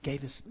alive, made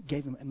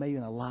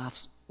him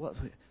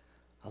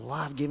a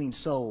life-giving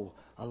soul.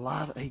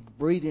 He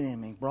breathed in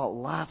him and brought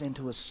life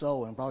into his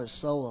soul and brought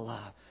his soul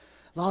alive.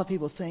 A lot of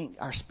people think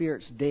our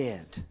spirit's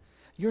dead.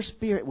 Your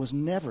spirit was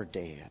never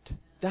dead.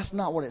 That's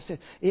not what it said.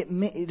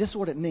 This is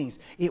what it means.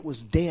 It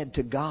was dead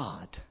to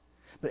God.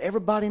 But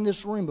everybody in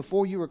this room,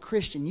 before you were a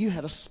Christian, you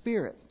had a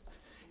spirit.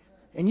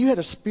 And you had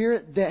a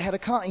spirit that had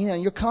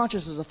your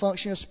conscience is a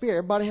function of spirit.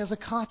 Everybody has a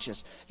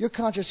conscience. Your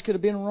conscience could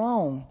have been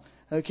wrong,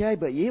 okay?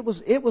 But it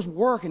was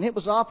working, it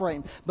was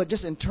operating. But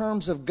just in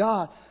terms of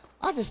God,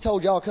 I just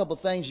told y'all a couple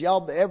of things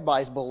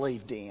everybody's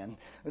believed in.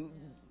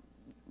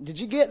 Did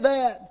you get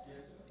that?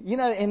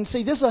 And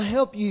see, this will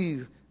help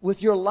you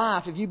with your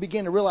life if you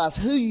begin to realize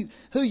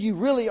who you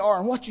really are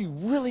and what you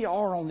really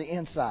are on the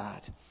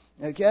inside,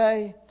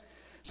 okay?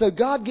 So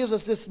God gives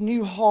us this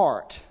new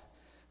heart.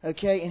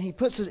 Okay, and He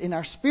puts it in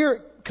our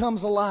spirit,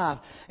 comes alive.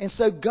 And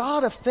so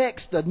God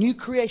affects the new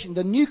creation.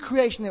 The new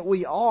creation that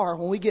we are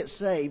when we get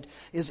saved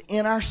is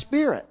in our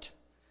spirit.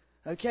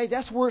 Okay,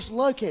 that's where it's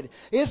located.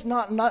 It's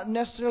not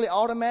necessarily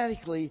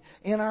automatically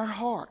in our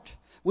heart.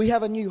 We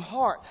have a new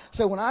heart.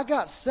 So when I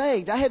got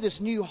saved, I had this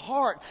new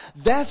heart.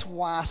 That's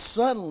why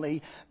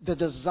suddenly the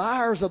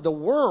desires of the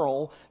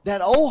world,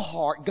 that old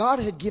heart, God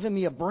had given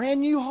me a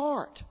brand new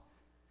heart.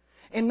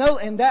 And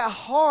that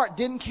heart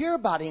didn't care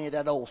about any of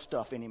that old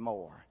stuff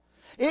anymore.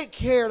 It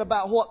cared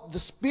about what the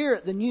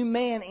Spirit, the new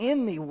man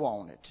in me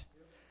wanted.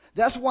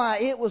 That's why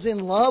it was in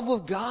love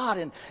with God,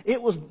 and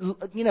it was,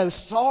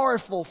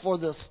 sorrowful for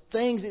the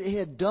things that it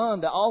had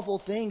done, the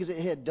awful things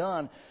it had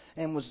done,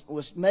 and was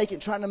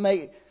trying to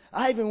make.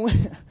 I even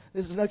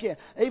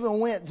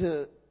went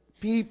to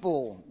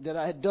people that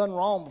I had done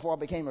wrong before I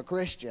became a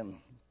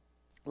Christian,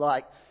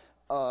 like.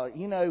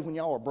 When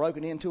y'all were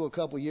broken into a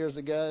couple years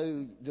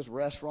ago, this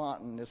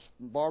restaurant and this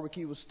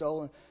barbecue was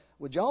stolen,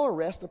 would y'all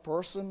arrest a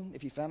person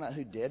if you found out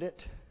who did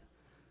it?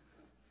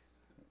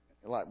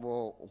 Like,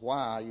 well, why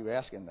are you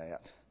asking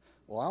that?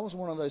 Well, I was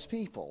one of those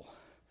people.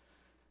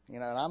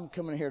 And I'm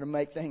coming here to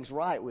make things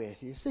right with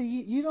you.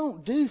 See, you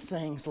don't do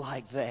things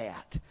like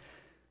that.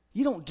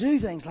 You don't do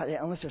things like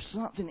that unless there's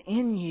something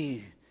in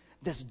you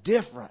that's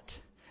different.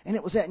 And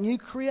it was that new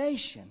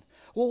creation.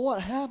 Well,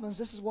 what happens,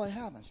 this is what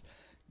happens.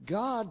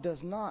 God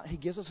does not, He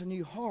gives us a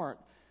new heart,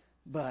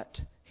 but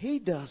He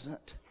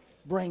doesn't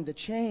bring the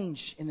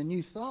change in the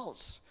new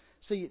thoughts.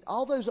 See,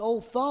 all those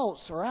old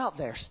thoughts are out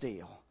there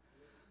still.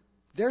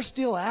 They're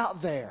still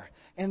out there.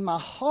 And my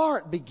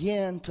heart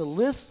began to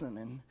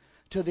listen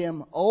to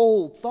them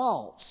old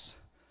thoughts.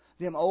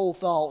 Them old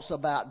thoughts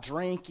about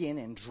drinking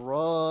and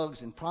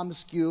drugs and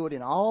promiscuity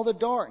and all the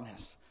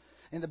darkness.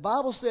 And the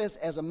Bible says,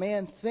 as a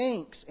man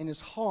thinks in his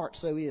heart,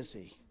 so is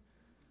he.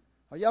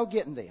 Are y'all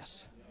getting this?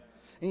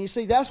 And you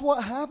see, that's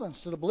what happens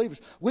to the believers.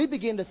 We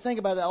begin to think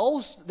about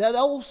that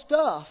old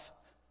stuff,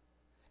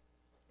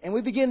 and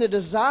we begin to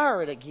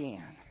desire it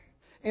again,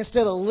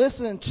 instead of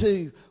listening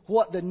to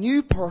what the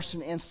new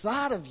person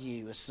inside of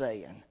you is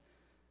saying.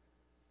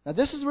 Now,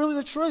 this is really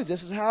the truth.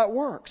 This is how it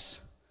works.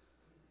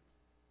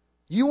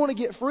 You want to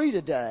get free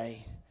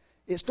today,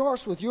 it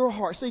starts with your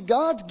heart. See,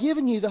 God's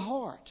given you the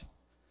heart.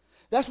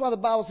 That's why the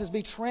Bible says,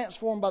 be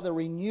transformed by the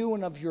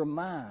renewing of your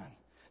mind.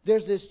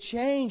 There's this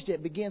change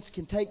that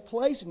can take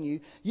place in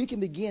you. You can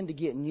begin to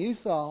get new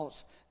thoughts,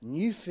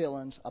 new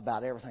feelings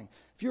about everything.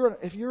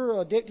 If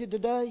you're addicted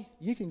today,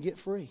 you can get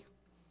free.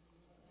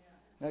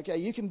 Okay,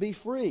 you can be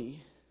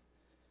free.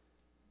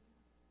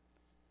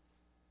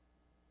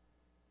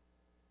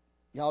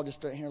 Y'all just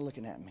stood here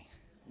looking at me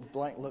with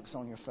blank looks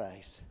on your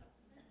face.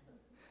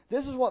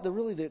 This is what the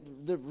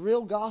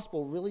real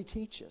gospel really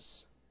teaches.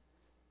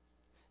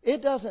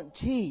 It doesn't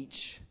teach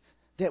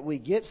that we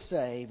get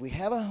saved, we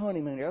have a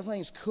honeymoon,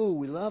 everything's cool,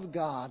 we love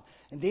God,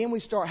 and then we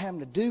start having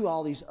to do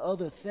all these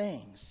other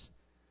things.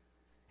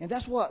 And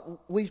that's what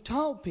we've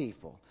taught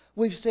people.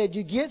 We've said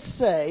you get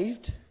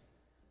saved,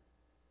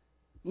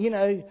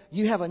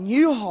 you have a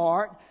new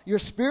heart, your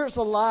spirit's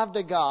alive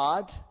to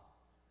God.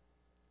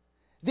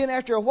 Then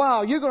after a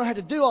while, you're going to have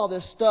to do all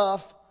this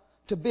stuff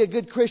to be a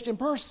good Christian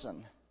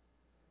person.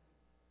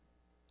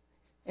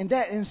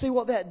 And see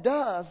what that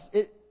does,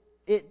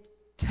 it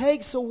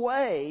takes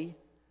away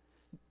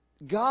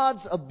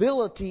God's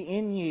ability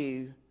in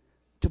you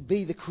to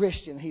be the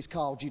Christian He's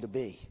called you to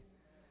be.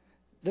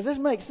 Does this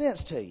make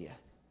sense to you?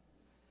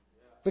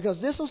 Because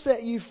this will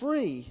set you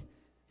free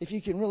if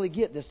you can really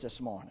get this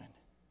morning.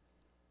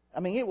 I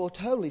mean, it will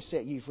totally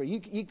set you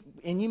free.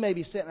 And you may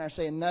be sitting there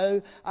saying,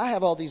 no, I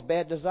have all these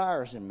bad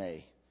desires in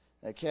me.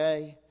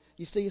 Okay?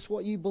 You see, it's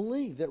what you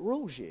believe that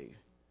rules you.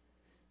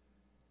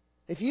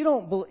 If you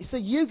don't believe, see,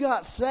 you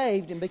got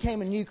saved and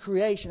became a new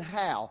creation.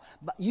 How?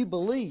 But you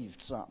believed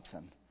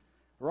something.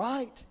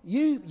 Right?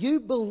 You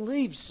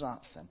believe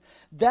something.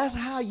 That's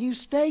how you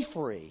stay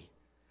free.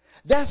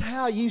 That's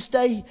how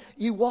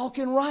you walk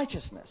in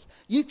righteousness.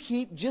 You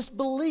keep just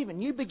believing.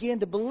 You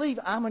begin to believe,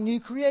 I'm a new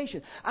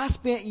creation. I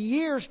spent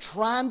years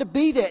trying to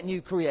be that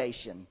new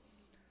creation.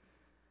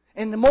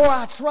 And the more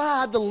I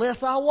tried, the less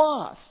I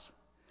was.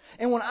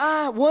 And when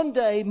I one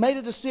day made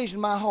a decision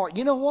in my heart,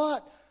 you know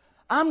what?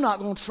 I'm not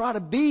going to try to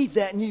be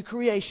that new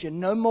creation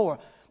no more.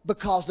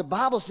 Because the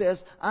Bible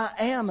says, I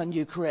am a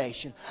new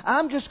creation.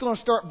 I'm just going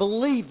to start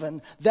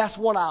believing that's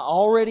what I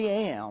already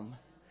am.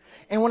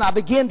 And when I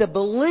begin to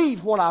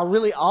believe what I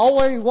really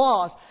already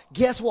was,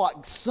 guess what?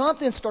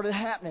 Something started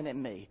happening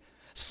in me.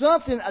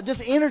 This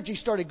energy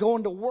started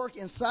going to work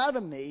inside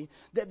of me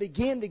that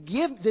began to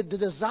give the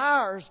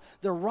desires,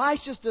 the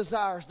righteous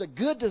desires, the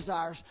good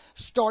desires,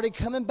 started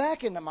coming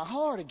back into my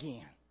heart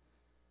again.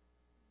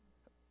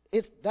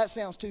 That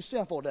sounds too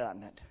simple,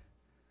 doesn't it?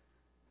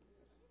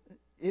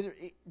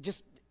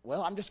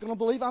 I'm just going to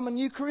believe I'm a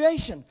new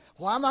creation.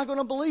 Why am I going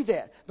to believe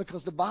that?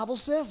 Because the Bible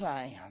says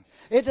I am.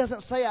 It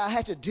doesn't say I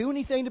have to do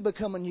anything to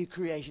become a new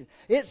creation.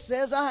 It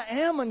says I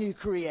am a new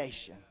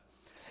creation.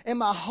 And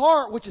my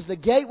heart, which is the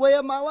gateway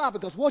of my life,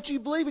 because what you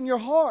believe in your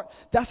heart,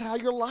 that's how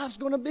your life's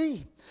going to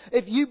be.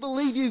 If you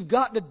believe you've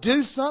got to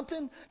do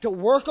something, to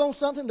work on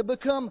something, to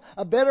become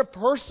a better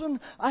person.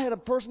 I had a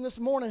person this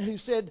morning who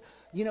said,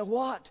 you know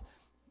what?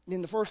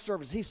 In the first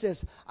service, he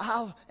says,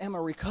 I am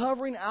a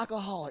recovering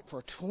alcoholic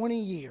for 20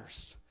 years.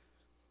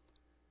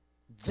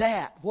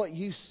 That, what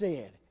you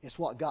said, is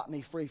what got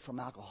me free from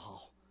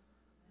alcohol.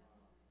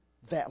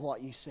 That,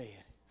 what you said.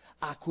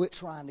 I quit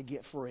trying to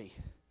get free.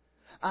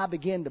 I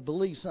began to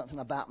believe something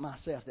about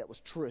myself that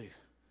was true.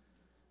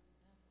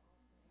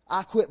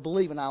 I quit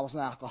believing I was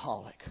an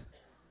alcoholic.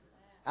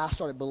 I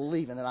started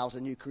believing that I was a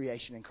new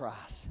creation in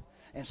Christ.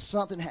 And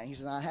something happened. He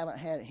said, I haven't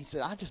had it. He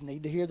said, I just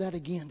need to hear that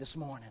again this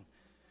morning.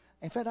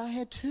 In fact, I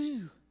had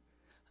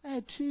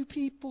two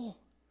people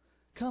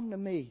come to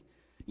me.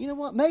 You know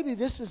what? Maybe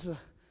this is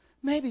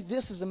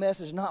a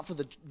message not for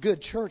the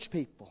good church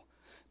people.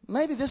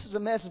 Maybe this is a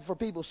message for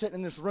people sitting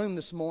in this room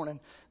this morning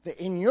that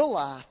in your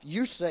life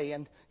you're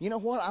saying, you know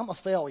what? I'm a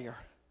failure.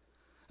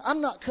 I'm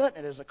not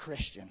cutting it as a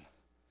Christian.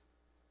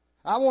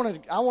 I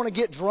want to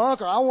get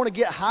drunk, or I want to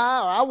get high,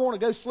 or I want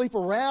to go sleep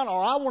around,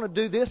 or I want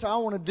to do this, or I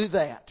want to do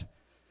that.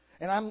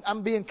 and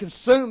I'm being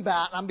consumed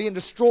by it, and I'm being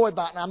destroyed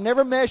by it, and I'll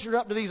never measure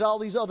up to all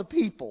these other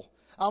people.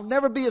 I'll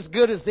never be as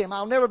good as them.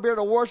 I'll never be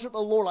able to worship the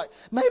Lord like.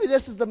 Maybe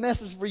this is the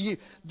message for you.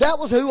 That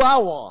was who I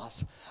was.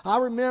 I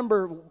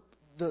remember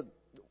the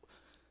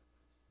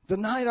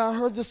night I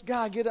heard this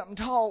guy get up and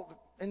talk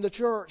in the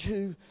church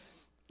who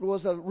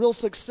was a real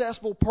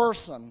successful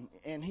person,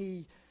 and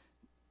he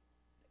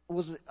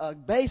was a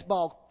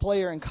baseball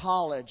player in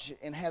college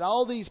and had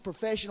all these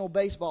professional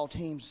baseball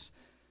teams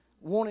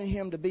wanting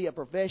him to be a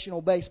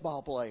professional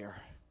baseball player.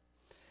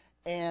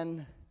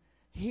 And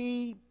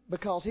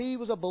because he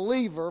was a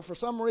believer, for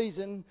some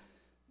reason,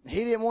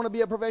 he didn't want to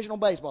be a professional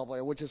baseball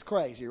player, which is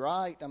crazy,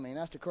 right? I mean,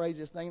 that's the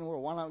craziest thing in the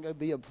world. Why not go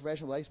be a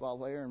professional baseball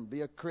player and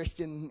be a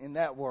Christian in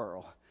that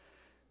world?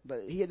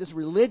 But he had this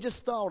religious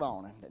thought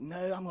on him that,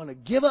 no, I'm going to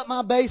give up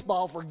my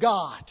baseball for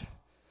God.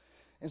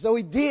 And so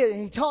he did,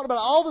 and he talked about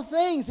all the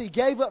things he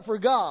gave up for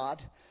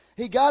God.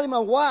 He got him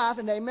a wife,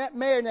 and they met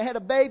married, and they had a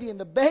baby, and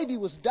the baby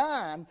was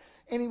dying,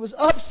 and he was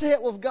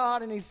upset with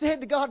God, and he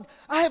said to God,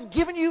 I have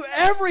given you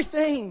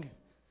everything,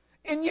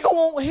 and you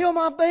won't heal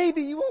my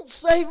baby, you won't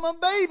save my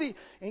baby.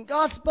 And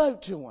God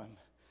spoke to him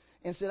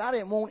and said, I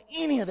didn't want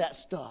any of that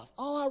stuff.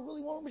 All I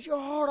really wanted was your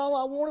heart. All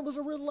I wanted was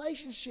a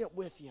relationship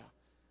with you.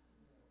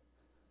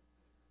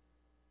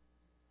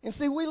 And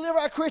see, we live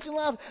our Christian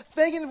life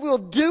thinking if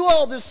we'll do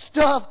all this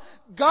stuff,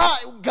 God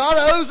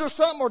owes us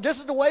something, or this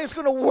is the way it's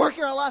going to work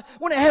in our life,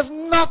 when it has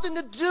nothing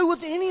to do with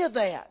any of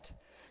that.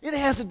 It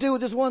has to do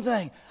with this one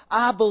thing.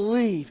 I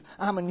believe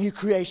I'm a new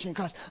creation in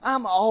Christ.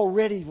 I'm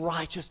already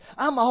righteous.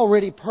 I'm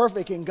already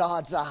perfect in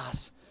God's eyes.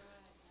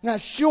 Now,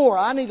 sure,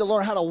 I need to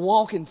learn how to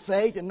walk in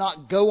faith and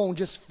not go on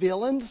just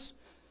feelings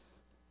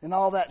and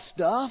all that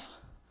stuff.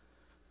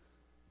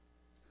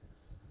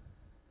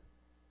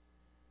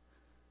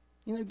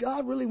 You know,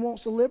 God really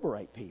wants to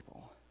liberate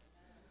people.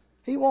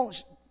 He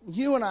wants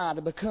you and I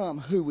to become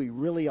who we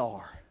really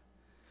are.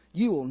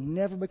 You will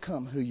never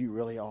become who you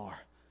really are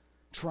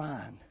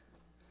trying.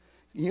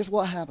 Here's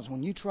what happens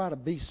when you try to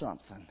be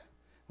something.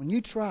 When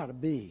you try to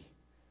be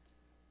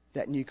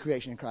that new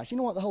creation in Christ, you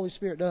know what the Holy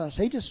Spirit does?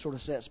 He just sort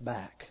of sits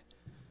back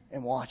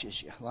and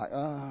watches you. Like,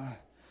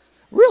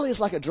 really, it's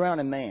like a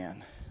drowning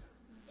man.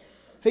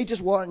 He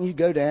just wanting you to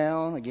go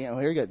down again. Oh,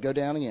 here you go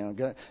down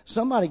again.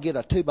 Somebody get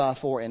a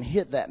 2x4 and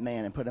hit that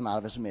man and put him out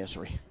of his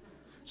misery.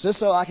 Just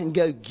so I can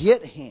go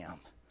get him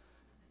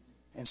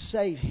and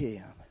save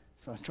him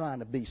from trying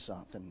to be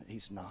something that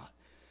he's not.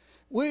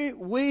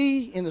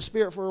 We in the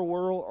spirit-filled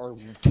world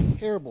are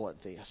terrible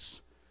at this.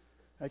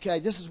 Okay,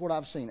 this is what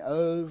I've seen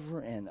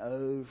over and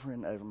over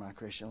and over in my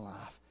Christian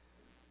life.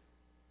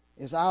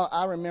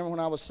 I remember when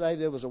I was saved,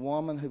 there was a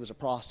woman who was a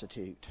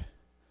prostitute.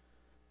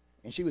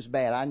 And she was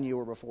bad. I knew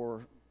her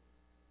before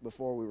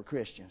we were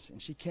Christians.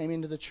 And she came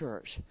into the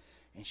church,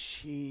 and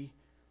she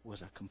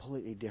was a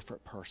completely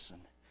different person.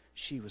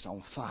 She was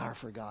on fire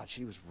for God.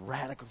 She was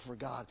radical for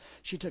God.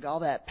 She took all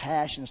that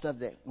passion and stuff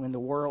that in the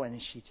world,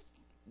 and she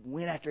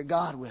went after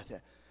God with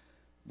it.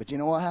 But you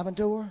know what happened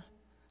to her?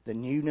 The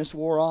newness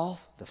wore off,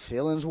 the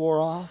feelings wore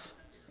off,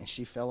 and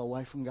she fell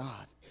away from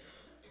God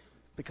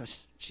because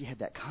she had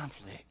that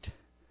conflict,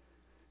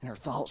 and her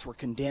thoughts were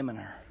condemning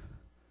her.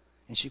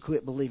 And she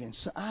quit believing.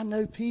 So I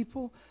knew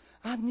people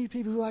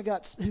who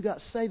got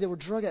saved. They were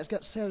drug addicts,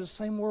 got saved in the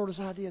same world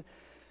as I did,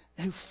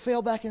 who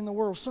fell back in the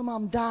world. Some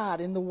of them died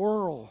in the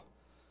world.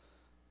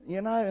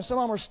 You know, and some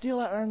of them are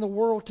still out there in the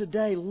world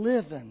today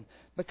living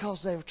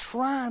because they were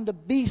trying to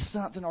be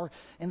something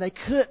and they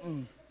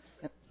couldn't.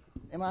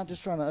 Am I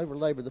just trying to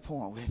overlabor the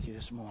point with you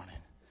this morning?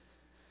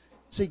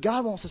 See,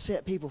 God wants to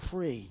set people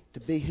free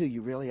to be who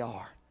you really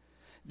are.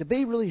 To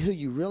be really who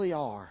you really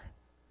are,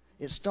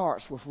 it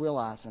starts with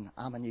realizing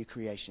I'm a new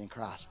creation in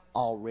Christ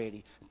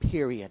already,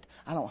 period.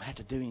 I don't have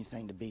to do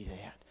anything to be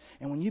that.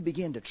 And when you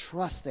begin to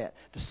trust that,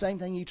 the same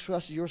thing you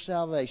trusted your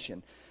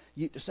salvation,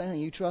 the same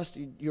thing you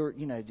trusted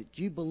that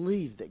you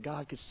believe that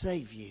God could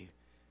save you.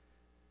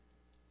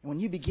 And when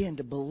you begin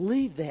to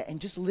believe that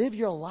and just live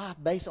your life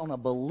based on a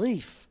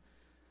belief,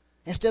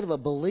 instead of a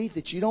belief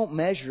that you don't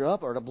measure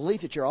up, or a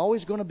belief that you're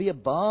always going to be a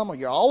bum, or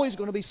you're always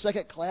going to be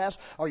second class,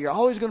 or you're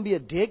always going to be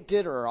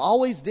addicted, or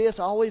always this,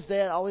 always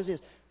that, always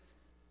this.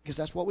 Because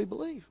that's what we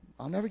believe.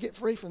 I'll never get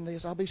free from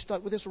this. I'll be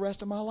stuck with this the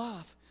rest of my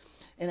life.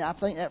 And I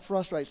think that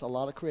frustrates a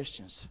lot of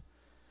Christians,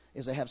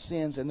 is they have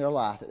sins in their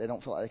life that they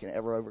don't feel like they can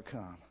ever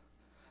overcome.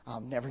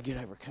 I'll never get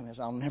overcome this.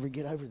 I'll never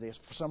get over this.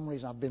 For some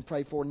reason, I've been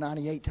prayed for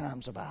 98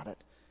 times about it.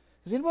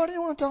 Does anybody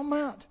know what I'm talking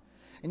about?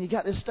 And you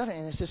got this stuff,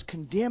 and it's just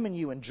condemning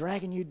you and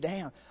dragging you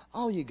down.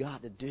 All you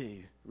got to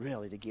do,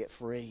 really, to get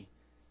free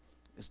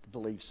is to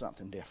believe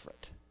something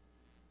different.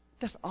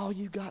 That's all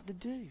you got to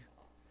do.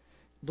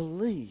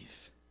 Believe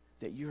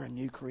that you're a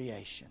new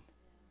creation.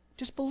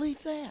 Just believe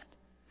that.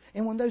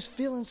 And when those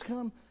feelings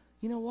come,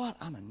 you know what?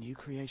 I'm a new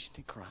creation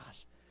in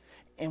Christ.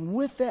 And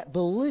with that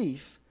belief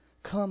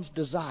comes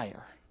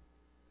desire.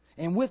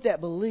 And with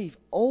that belief,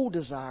 old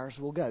desires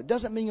will go.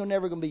 Doesn't mean you're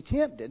never going to be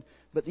tempted.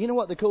 But you know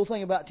what the cool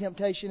thing about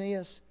temptation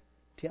is?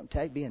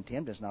 Being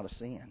tempted is not a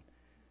sin.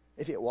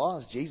 If it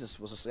was, Jesus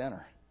was a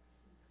sinner.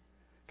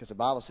 Because the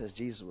Bible says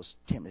Jesus was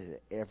tempted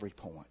at every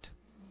point.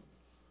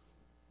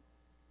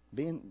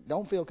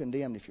 Don't feel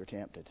condemned if you're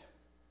tempted.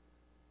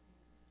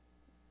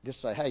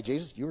 Just say, hey,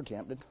 Jesus, you were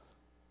tempted.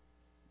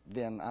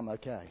 Then I'm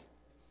okay.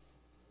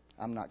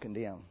 I'm not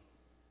condemned.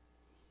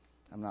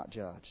 I'm not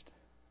judged.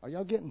 Are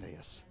y'all getting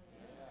this?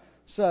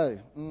 So,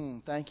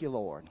 thank you,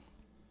 Lord.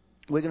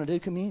 We're going to do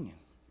communion.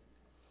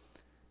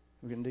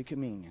 We're going to do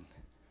communion.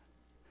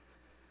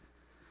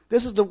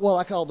 This is what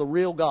I call the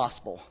real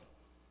gospel.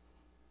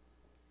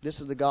 This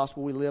is the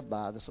gospel we live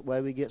by. This is the way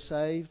we get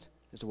saved.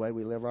 It's the way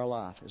we live our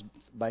life. It's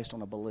based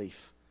on a belief.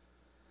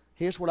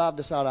 Here's what I've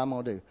decided I'm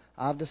going to do.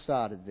 I've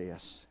decided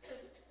this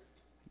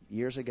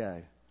years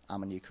ago.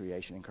 I'm a new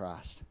creation in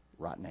Christ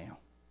right now.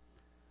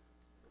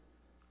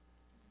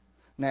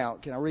 Now,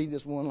 can I read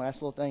this one last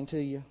little thing to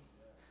you?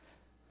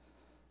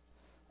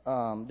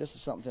 This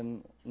is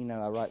something,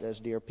 I write those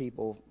Dear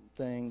People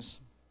things.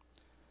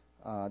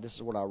 This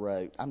is what I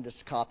wrote. I'm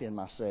just copying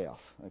myself,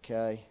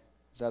 okay?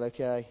 Is that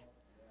okay?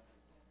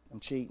 I'm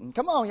cheating.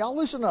 Come on, y'all,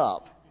 loosen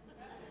up.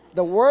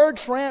 The word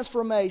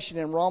transformation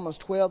in Romans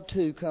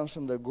 12:2 comes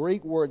from the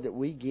Greek word that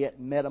we get,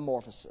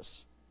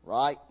 metamorphosis,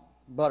 right?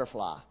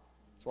 Butterfly.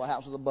 That's what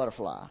happens with a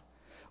butterfly.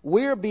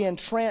 We're being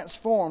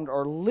transformed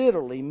or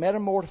literally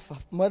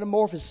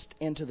metamorphosed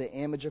into the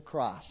image of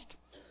Christ.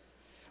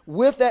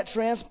 With that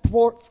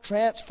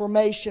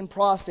transformation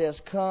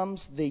process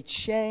comes the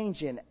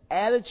change in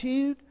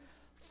attitude,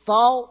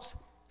 thoughts,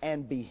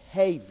 and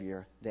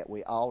behavior that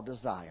we all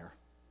desire.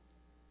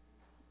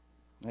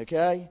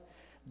 Okay?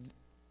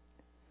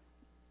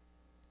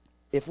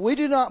 If we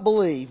do not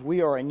believe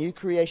we are a new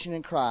creation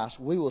in Christ,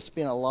 we will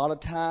spend a lot of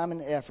time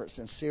and effort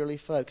sincerely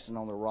focusing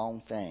on the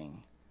wrong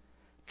thing,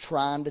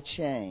 trying to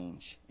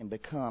change and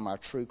become our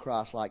true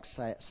Christ-like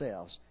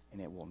selves, and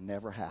it will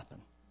never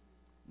happen.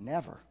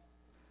 Never.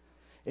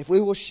 If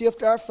we will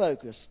shift our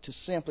focus to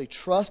simply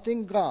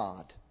trusting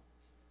God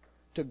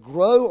to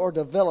grow or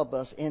develop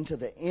us into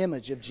the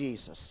image of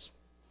Jesus,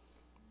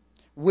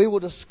 we will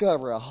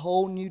discover a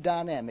whole new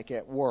dynamic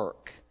at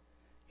work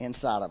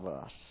inside of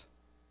us.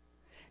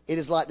 It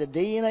is like the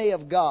DNA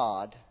of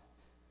God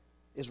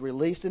is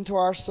released into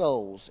our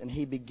souls and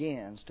He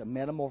begins to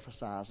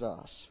metamorphosize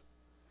us.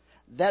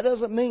 That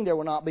doesn't mean there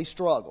will not be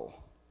struggle.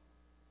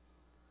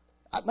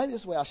 Maybe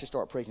this is the way I should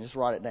start preaching. Just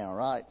write it down,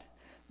 right?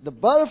 The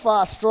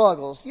butterfly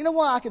struggles. You know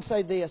why I can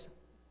say this?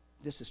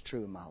 This is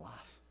true in my life.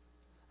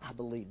 I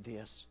believe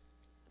this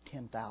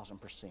 10,000%.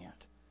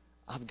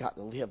 I've got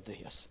to live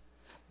this.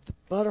 The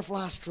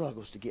butterfly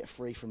struggles to get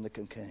free from the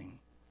cocoon.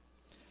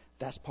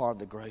 That's part of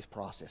the growth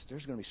process.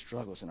 There's going to be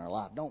struggles in our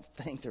life. Don't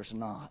think there's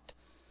not.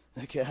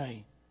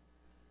 Okay?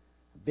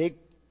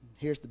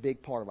 Here's the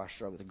big part of our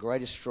struggle. The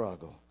greatest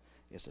struggle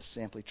is to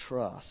simply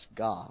trust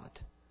God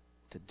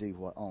to do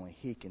what only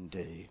He can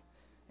do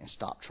and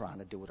stop trying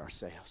to do it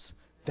ourselves.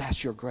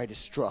 That's your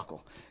greatest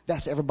struggle.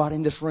 That's everybody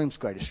in this room's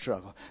greatest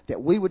struggle.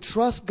 That we would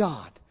trust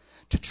God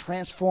to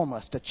transform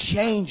us, to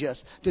change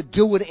us, to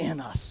do it in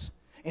us,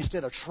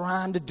 instead of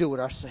trying to do it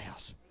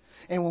ourselves.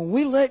 And when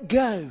we let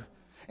go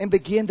and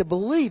begin to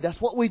believe,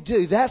 that's what we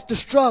do. That's the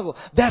struggle.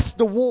 That's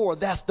the war.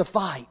 That's the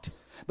fight.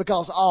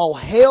 Because all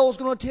hell's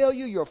going to tell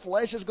you, your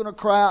flesh is going to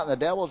cry out, and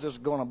the devil's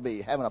just going to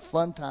be having a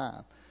fun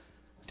time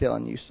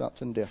telling you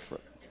something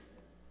different.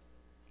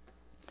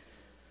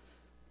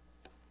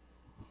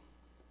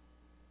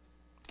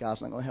 God's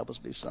not going to help us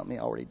do something He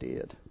already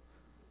did.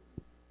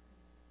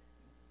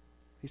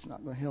 He's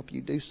not going to help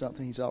you do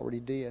something He's already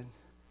did.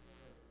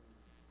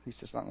 He's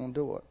just not going to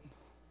do it.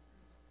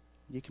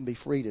 You can be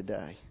free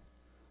today.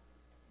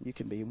 You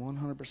can be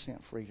 100%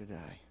 free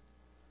today.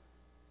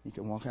 You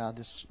can walk out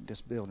of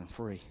this building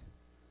free.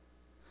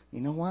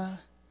 You know why?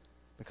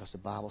 Because the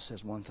Bible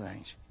says one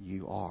thing.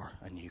 You are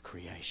a new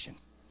creation.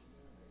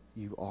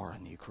 You are a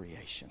new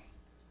creation.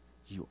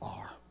 You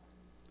are.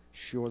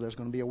 Sure, there's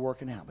going to be a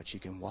working out, but you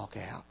can walk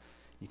out.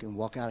 You can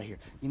walk out of here.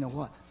 You know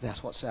what?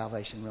 That's what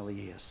salvation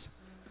really is.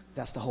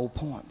 That's the whole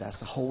point. That's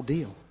the whole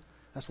deal.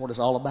 That's what it's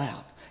all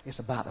about. It's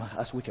about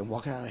us. We can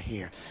walk out of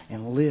here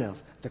and live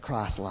the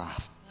Christ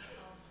life.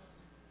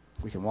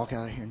 We can walk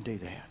out of here and do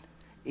that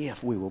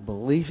if we will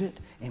believe it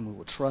and we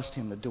will trust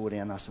Him to do it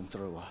in us and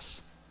through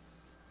us.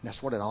 And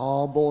that's what it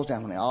all boils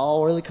down when it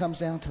all really comes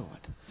down to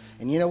it.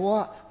 And you know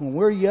what? When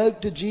we're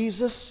yoked to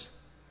Jesus,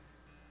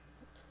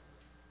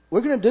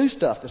 we're going to do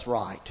stuff that's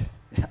right.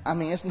 I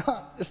mean,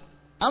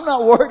 I'm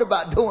not worried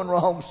about doing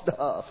wrong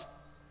stuff.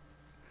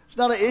 It's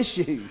not an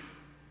issue.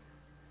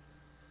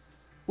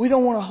 We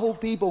don't want to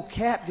hold people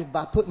captive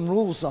by putting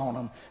rules on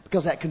them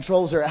because that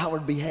controls their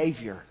outward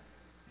behavior.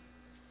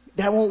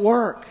 That won't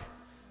work.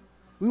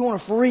 We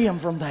want to free them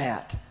from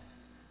that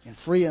and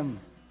free them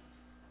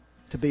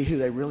to be who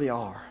they really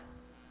are.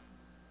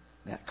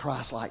 That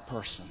Christ-like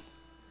person.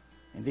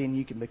 And then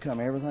you can become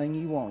everything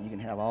you want. You can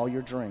have all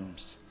your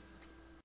dreams.